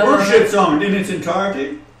 The bullshit song in its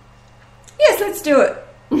entirety? Yes, let's do it.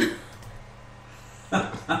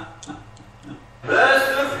 मैं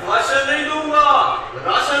सिर्फ भाषण नहीं दूंगा,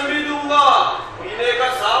 ration भी दूंगा, पीने का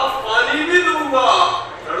साफ पानी भी दूंगा,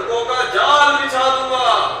 सड़कों का जाल बिछा दूंगा,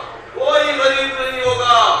 कोई गरीब नहीं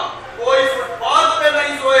होगा, कोई फुटपाथ पे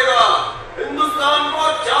नहीं सोएगा, हिंदुस्तान को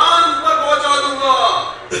चांद पर पहुंचा दूंगा।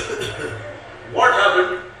 What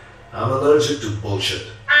happened? I'm allergic to bullshit.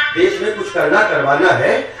 देश में कुछ करना करवाना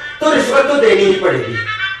है तो रिश्वत तो देनी ही पड़ेगी।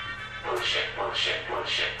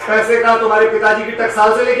 पैसे का तुम्हारे पिताजी की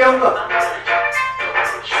टकसाल से लेके आऊंगा।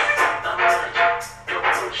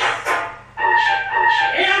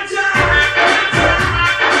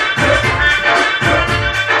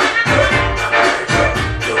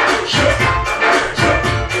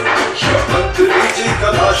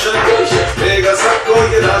 देगा सबको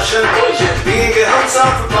ये राशन, पिएंगे हम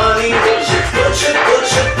साफ पानी। बुलशिट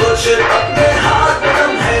बुलशिट बुलशिट, अपने हाथ में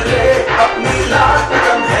दम है रे, अपनी लात में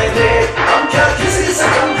दम है रे, हम क्या किसी से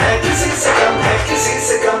कम है, किसी से कम है, किसी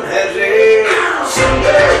से कम है रे। सुन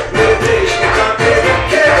ले मेरे देश के कांटे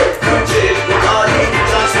रखे, तुझे तुम्हारी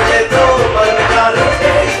जांच में तो पर मिटा लो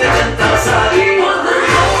देश में जनता सारी।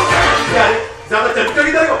 ज्यादा चटका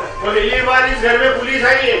किधर को? बोले ये बार इस घर में पुलिस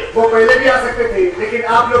आई है, वो पहले भी आ सकते थे, लेकिन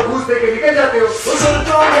आप लोग घूस दे के निकल जाते हो।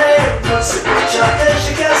 बुजुर्गों ने मुझसे पूछा देश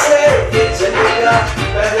कैसे ये चलेगा,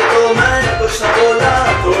 पहले तो मैं कुछ न बोला,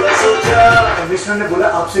 थोड़ा सोचा। कमिश्नर ने बोला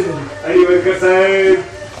आपसे नहीं। अरे वर्कर साहब,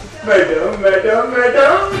 मैडम मैडम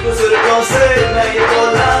मैडम बुजुर्गों से मैं ये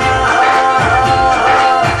बोला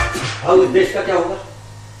अब देश का क्या होगा?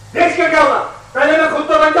 देश का क्या होगा? पहले मैं खुद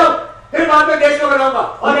तो बन जाऊं, फिर बाद में देश को बनाऊंगा।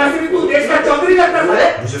 और ऐसे भी तू देश का चौधरी लगता है।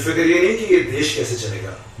 मुझे फिक्र ये नहीं कि ये देश कैसे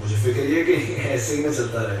चलेगा, मुझे फिक्र ये कि ऐसे ही में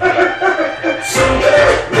चलता रहे। सुन ले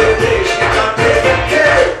मेरे देश के कांटे रखे,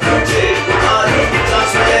 तुझे तुम्हारी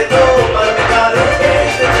चांस में दो पर निकाले एक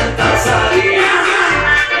जनता सारी।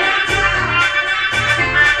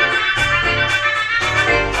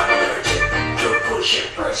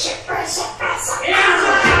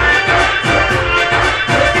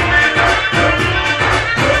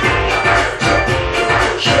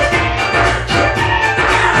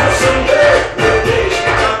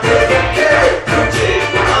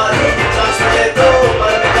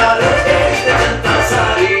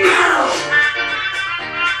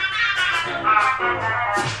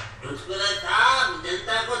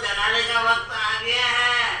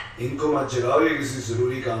 इनको मत जगाओ, ये किसी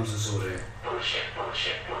जरूरी काम से सो रहे हैं।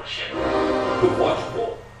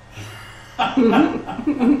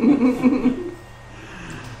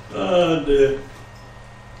 Oh dear.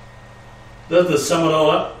 Does this sum it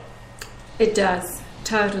all up? It does,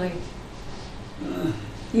 totally.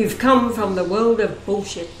 You've come from the world of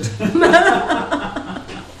bullshit.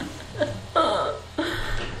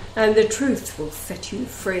 And the truth will set you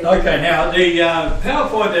free. Okay, now the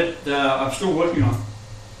PowerPoint that I'm still working on,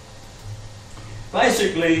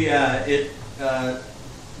 basically it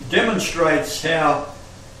demonstrates how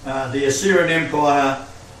the Assyrian Empire,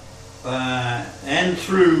 and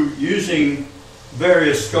through using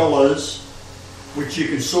various scholars, which you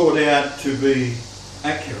can sort out to be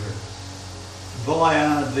accurate,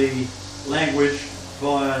 via the language,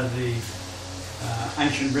 via the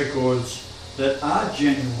ancient records that are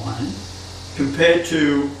genuine, compared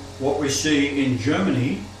to what we see in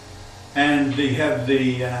Germany, and they have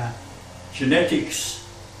the genetics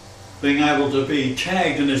being able to be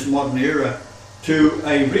tagged in this modern era to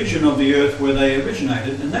a region of the earth where they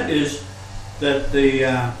originated, and that is that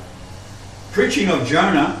the preaching of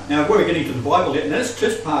Jonah. Now we're getting to the Bible yet, and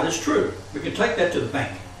this part is true. We can take that to the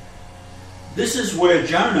bank. This is where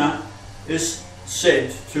Jonah is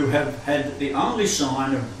said to have had the only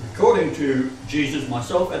sign, according to Jesus,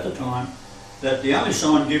 myself at the time, that the only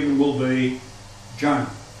sign given will be Jonah.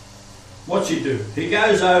 What's he do? He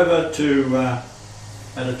goes over to,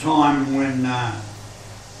 at a time when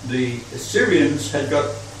the Assyrians had got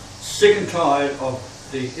sick and tired of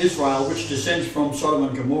the Israel, which descends from Sodom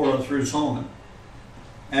and Gomorrah through Solomon,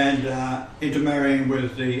 and intermarrying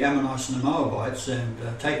with the Ammonites and the Moabites, and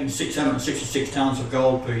taking 666 talents of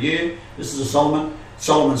gold per year. This is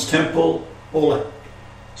Solomon's temple, all that.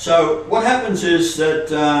 So what happens is that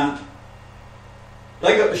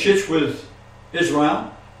they got the shits with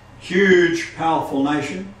Israel, huge, powerful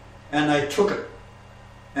nation, and they took it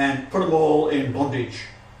and put them all in bondage.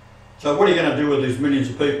 So what are you going to do with these millions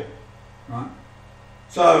of people, right?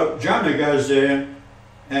 So Jonah goes there,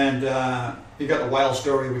 and you got the whale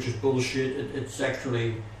story, which is bullshit. It's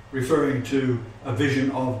actually referring to a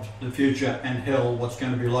vision of the future and hell, what's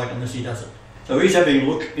going to be like unless he does it. So he's having a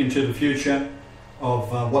look into the future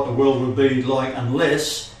of what the world would be like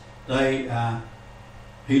unless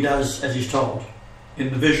he does as he's told in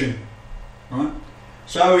the vision, right?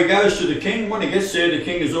 So he goes to the king. When he gets there, the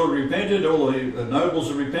king has already repented. All the nobles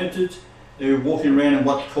have repented. They're walking around in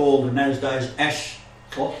what's called in those days ash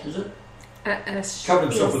cloth, is it? Ash. Covered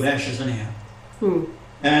himself with ashes anyhow.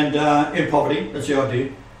 And in poverty, that's the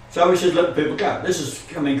idea. So he says, let the people go. This is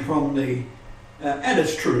coming from the, and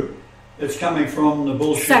it's true, it's coming from the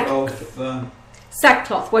bullshit of...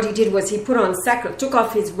 sackcloth. What he did was he put on sackcloth, took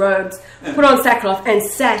off his robes, put on sackcloth and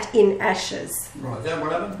sat in ashes. Right, is that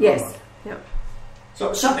what happened? Yes. Right. Yeah.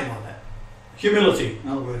 So something like that. Humility, in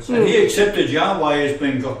other words. And he accepted Yahweh as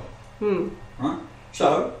being God. Right?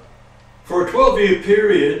 So, for a 12-year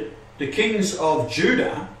period, the kings of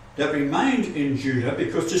Judah that remained in Judah,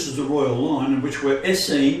 because this is the royal line, in which were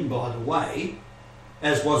Essene, by the way,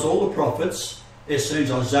 as was all the prophets. Essenes,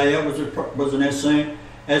 Isaiah was an Essene,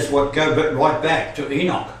 as what go right back to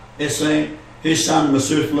Enoch. Essene, his son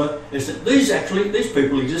Methuselah. These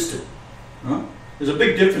people existed. Right? There's a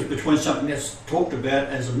big difference between something that's talked about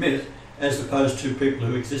as a myth as opposed to people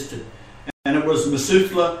who existed. And it was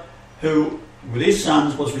Methuselah who, with his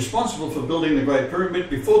sons, was responsible for building the Great Pyramid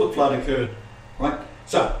before the flood occurred. Right?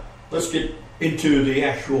 So, let's get into the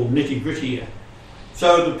actual nitty-gritty here.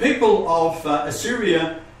 So the people of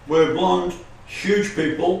Assyria were blonde, huge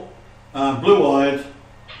people, blue-eyed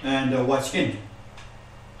and white-skinned.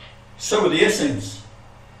 So were the Essenes.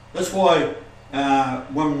 That's why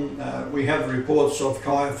when we have reports of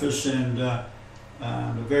Caiaphas and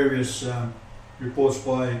the various reports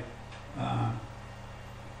by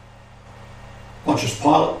Pontius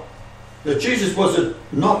Pilate, that Jesus was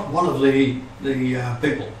not one of the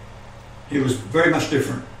people. He was very much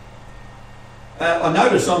different. I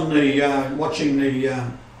noticed on the watching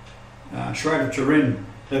the Shroud of Turin,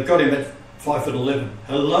 they've got him at 5'11".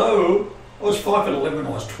 Hello, I was 5'11" when I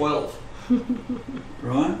was 12.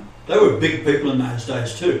 Right? They were big people in those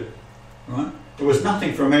days too. Right? There was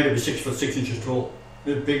nothing for a man to be 6 foot 6 inches tall.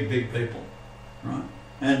 They're big people. Right?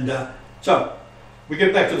 And so we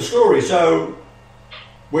get back to the story. So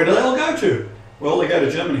where do they all go to? Well, they go to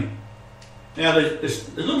Germany. Now,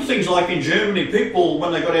 there's little things like in Germany, people,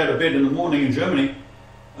 when they got out of bed in the morning in Germany,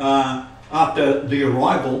 after the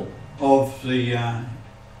arrival of the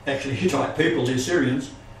actually Hittite people, the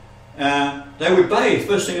Assyrians, they would bathe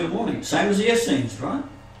first thing in the morning, same as the Essenes, right?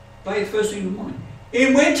 Bathe first thing in the morning.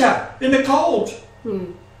 In winter, in the cold.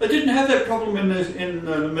 They didn't have that problem in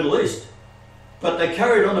the Middle East, but they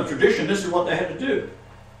carried on a tradition. This is what they had to do.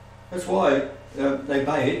 That's why they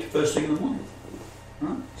bathed first thing in the morning.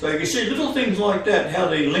 Right? So you can see little things like that, how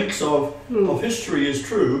the links of history is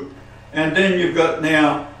true. And then you've got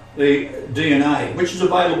now the DNA, which is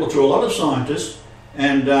available to a lot of scientists,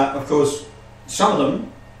 and of course some of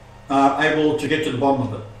them are able to get to the bottom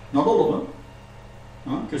of it. Not all of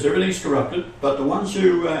them, because everything's corrupted, but the ones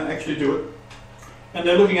who actually do it. And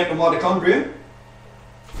they're looking at the mitochondria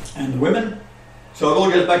and the women. So it all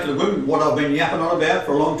goes back to the women, what I've been yapping on about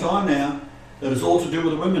for a long time now, that is all to do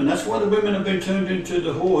with the women. That's why the women have been turned into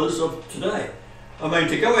the whores of today. I mean,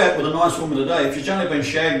 to go out with a nice woman today, if she's only been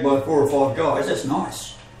shagged by 4 or 5 guys, that's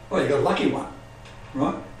nice. Well, you got a lucky one,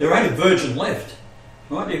 right? There ain't a virgin left,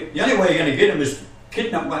 right? The only way you're going to get them is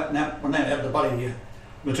kidnap when they have the bloody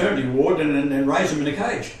maternity ward and then raise them in a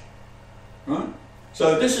cage, right?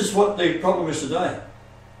 So this is what the problem is today.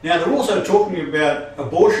 Now, they're also talking about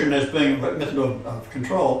abortion as being a method of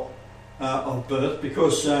control of birth,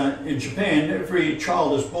 because in Japan, every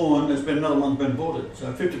child that's born, another one's been aborted.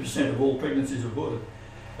 So 50% of all pregnancies are aborted.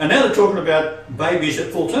 And now they're talking about babies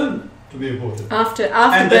at full term to be aborted. After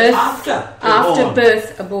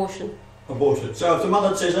birth, abortion. Aborted. So if the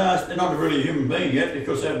mother says, they're not really a human being yet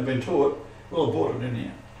because they haven't been taught, we'll abort it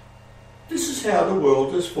anyhow. This is how the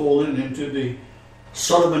world has fallen into the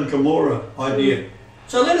Sodom and Gomorrah idea.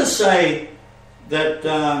 So let us say that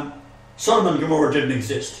Sodom and Gomorrah didn't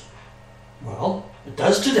exist. Well, it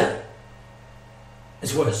does today.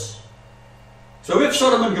 It's worse. So if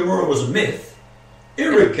Sodom and Gomorrah was a myth,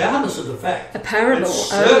 irregardless of the fact, a parable it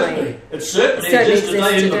certainly exists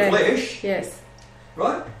today in the flesh. Yes.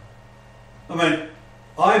 Right? I mean,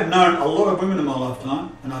 I've known a lot of women in my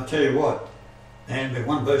lifetime, and I tell you what, there ain't been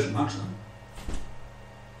one virgin amongst them.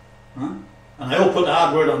 Right? And they all put the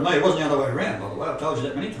hard word on me. It wasn't the other way around, by the way. I've told you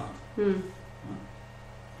that many times. Right?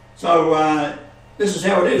 So this is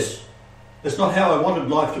how it is. It's not how I wanted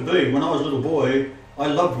life to be. When I was a little boy, I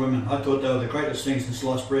loved women. I thought they were the greatest things in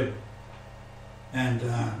sliced bread. And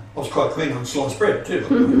I was quite keen on sliced bread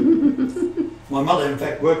too. My mother, in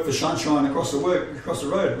fact, worked for Sunshine across the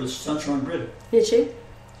road with Sunshine bread. Did she?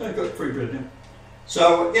 I got free bread now.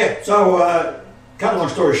 So, cut a long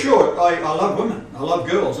story short, I love women. I love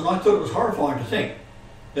girls. And I thought it was horrifying to think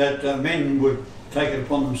that men would take it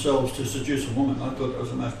upon themselves to seduce a woman. I thought that was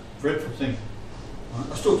the most dreadful thing.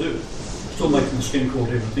 Right? I still do. Still makes my skin crawl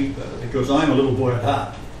to even think about it, because I am a little boy at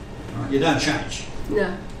heart. Right? You don't change.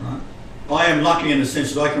 No. Right? I am lucky in the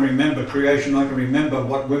sense that I can remember creation, I can remember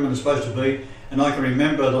what women are supposed to be, and I can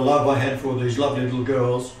remember the love I had for these lovely little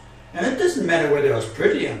girls. And it doesn't matter whether I was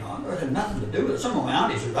pretty or not. It had nothing to do with it. Some of my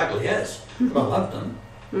aunties were ugly as, but I loved them.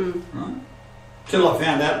 Right? Till I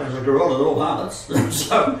found out as I grew older, they're all harlots.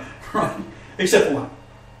 So, right? Except for one.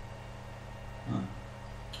 Right?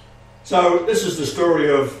 So this is the story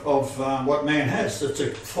of what man has. It's a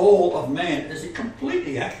fall of man. Is it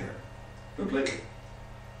completely accurate? Completely.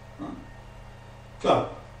 Right?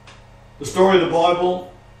 So, the story of the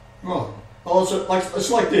Bible,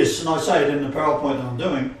 it's like this, and I say it in the PowerPoint that I'm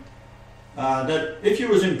doing, that if you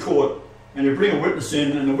was in court and you bring a witness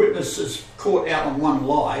in and the witness is caught out on one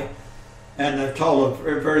lie and they've told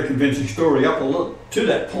a very convincing story up to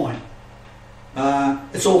that point,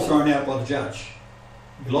 it's all thrown out by the judge.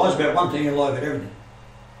 If he lies about one thing, he'll lie about everything.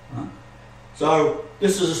 Right? So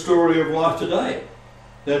this is a story of life today,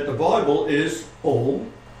 that the Bible is all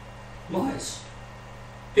lies.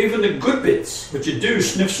 Even the good bits, which you do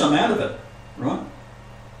sniff some out of it, right?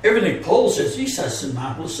 Everything Paul says, he says some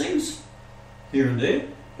marvellous things here and there,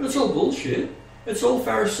 but it's all bullshit. It's all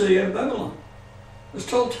Pharisee and Babylon. It's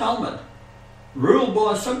told Talmud, ruled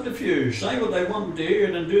by subterfuge, say what they want to hear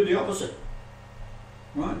and then do the opposite.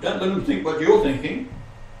 Right? Don't let them think what you're thinking,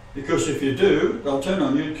 because if you do, they'll turn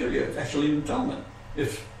on you and kill you. It's actually in the Talmud.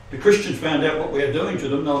 If the Christians found out what we are doing to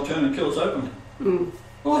them, they'll turn and kill us openly.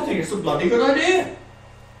 Well, I think it's a bloody good idea.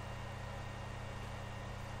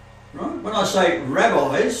 Right? When I say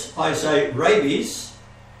rabbis, I say rabies.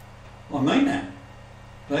 I mean that.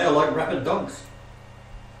 They are like rabid dogs.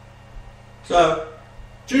 So,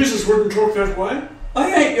 Jesus wouldn't talk that way.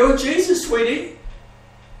 I ain't your Jesus, sweetie.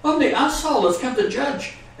 I'm the asshole that's come to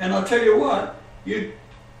judge. And I tell you what, you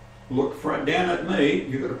look down at me,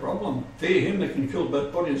 you've got a problem. Fear him that can kill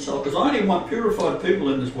both body and soul. Because I only want purified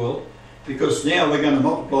people in this world, because now we're going to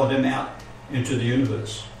multiply them out into the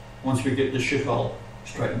universe once we get this shithole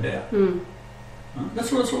straightened out.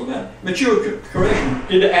 That's what it's all about. Mature creation.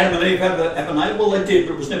 Did Adam and Eve have an eye? Well, they did,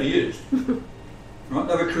 but it was never used. Right?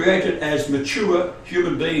 They were created as mature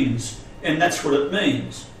human beings, and that's what it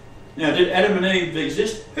means. Now, did Adam and Eve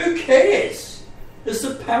exist? Who cares? It's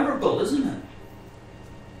a parable, isn't it?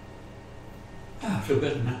 I feel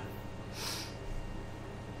better now.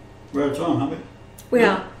 We're out of time, aren't we? We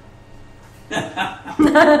are.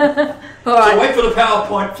 All So right. wait for the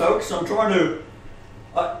PowerPoint, folks. I'm trying to...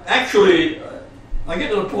 I get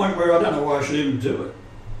to the point where I don't know why I should even do it.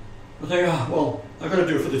 I think, well, I've got to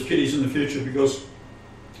do it for the kiddies in the future, because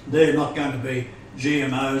they're not going to be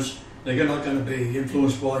GMOs. They're not going to be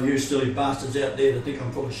influenced by you silly bastards out there that think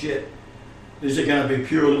I'm full of shit. These are going to be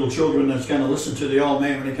pure little children that's going to listen to the old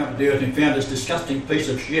man when he comes to the earth and found this disgusting piece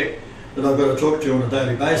of shit that I've got to talk to on a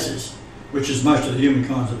daily basis, which is most of the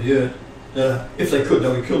humankinds of the earth. If they could, they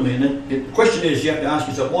would kill me. And then the question is, you have to ask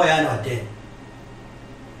yourself, why ain't I dead?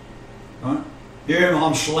 Right? Here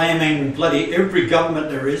I'm slamming bloody every government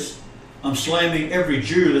there is. I'm slamming every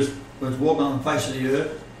Jew that's walking on the face of the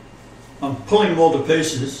earth. I'm pulling them all to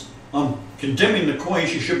pieces. I'm condemning the Queen.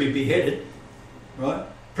 She should be beheaded. Right?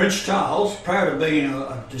 Prince Charles, proud of being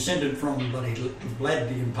a descendant from bloody Vlad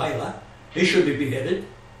the Impaler, he should be beheaded.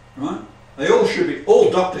 Right? They all should be. All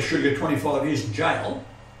doctors should get 25 years in jail.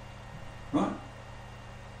 Right?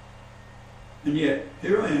 And yet,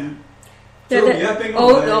 here I am.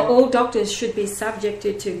 All doctors should be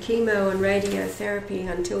subjected to chemo and radiotherapy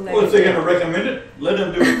until they... Well, if they're going to recommend it, let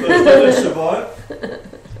them do it first, let them survive.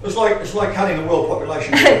 It's like cutting the world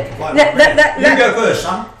population. You go first,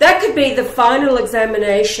 son. That could be the final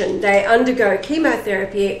examination. They undergo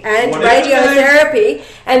chemotherapy and radiotherapy,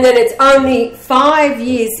 and then it's only 5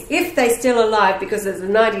 years, if they're still alive, because there's a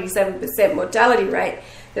 97% mortality rate.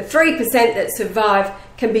 The 3% that survive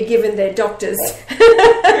can be given their doctors.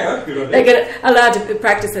 Yeah, good idea. They're allowed to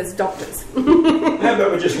practice as doctors. How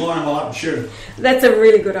about we just line them all up and shoot them? That's a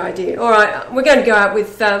really good idea. All right, we're going to go out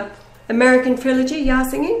with American Trilogy, Yah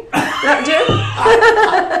singing. That do?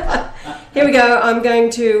 Here we go. I'm going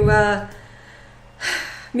to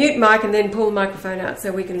mute Mike and then pull the microphone out so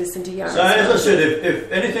we can listen to Yah. So as I said, if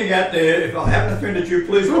anything out there, if I haven't offended you,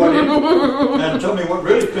 please write in and tell me what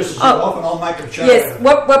really pisses you off, and I'll make a change. Yes,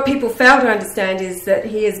 what people fail to understand is that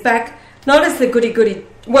he is back not as the goody-goody,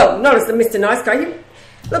 well, not as the Mr. Nice Guy.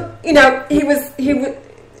 Look, you know, he was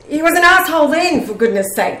an asshole then, for goodness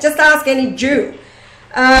sake. Just ask any Jew.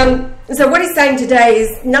 So what he's saying today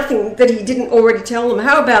is nothing that he didn't already tell them.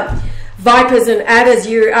 How about vipers and adders,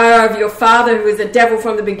 you are of your father who is a devil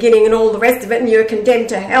from the beginning, and all the rest of it, and you're condemned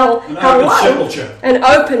to hell. An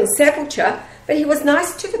open sepulchre. But he was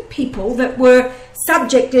nice to the people that were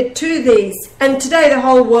subjected to these. And today the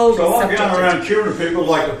whole world is subjected. So I'm going around curing people,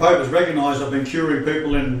 like the Pope has recognised I've been curing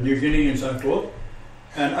people in New Guinea and so forth,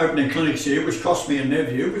 and opening clinics here, which cost me in their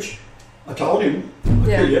view, which I told him, I'll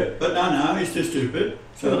kill you. But no, he's too stupid.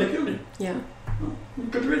 So they killed him. Yeah.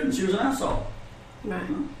 Good riddance, he was an asshole. Right.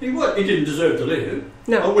 He didn't deserve to live.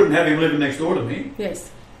 No. I wouldn't have him living next door to me.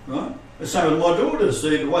 Yes. Right? The same with my daughters,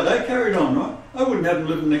 the way they carried on, right? I wouldn't have them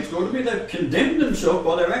living next door to me. They've condemned themselves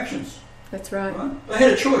by their actions. That's right. They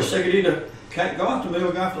had a choice. They could either go after me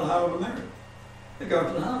or go after the heart of America. They go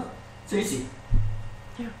after the heart. It's easy.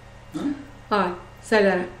 Yeah. Right? All right. Say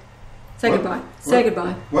that. Say What? goodbye. What? Say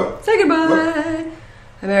goodbye. What? Say goodbye. What?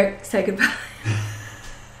 America, say goodbye.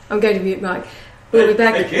 I'm going to mute Mike. We'll be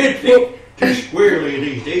back. I can't think too squarely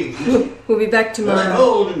these days. We'll be back tomorrow. I'm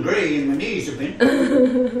old and grey and my knees have been.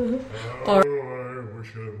 Oh, I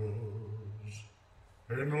wish I was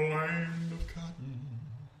in the land of cotton.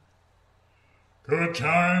 Good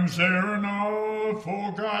times there are now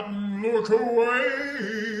forgotten. Look away,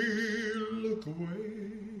 look away,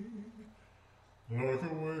 look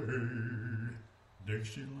away,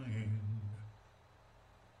 Dixieland.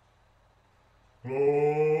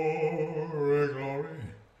 Glory, glory,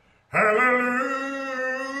 hallelujah.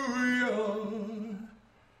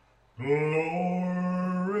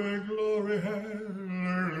 Glory, glory, hallelujah.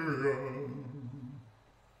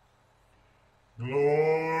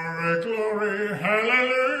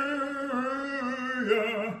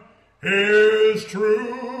 His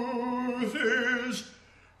truth is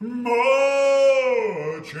marching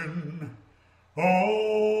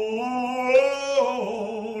on.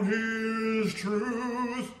 His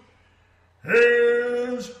truth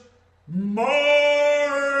is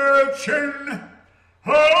marching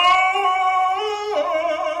on.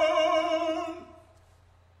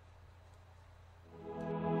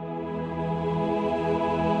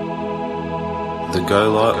 The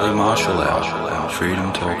Go Lightly Martial Hour on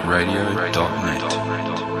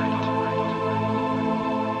freedomtalkradio.net.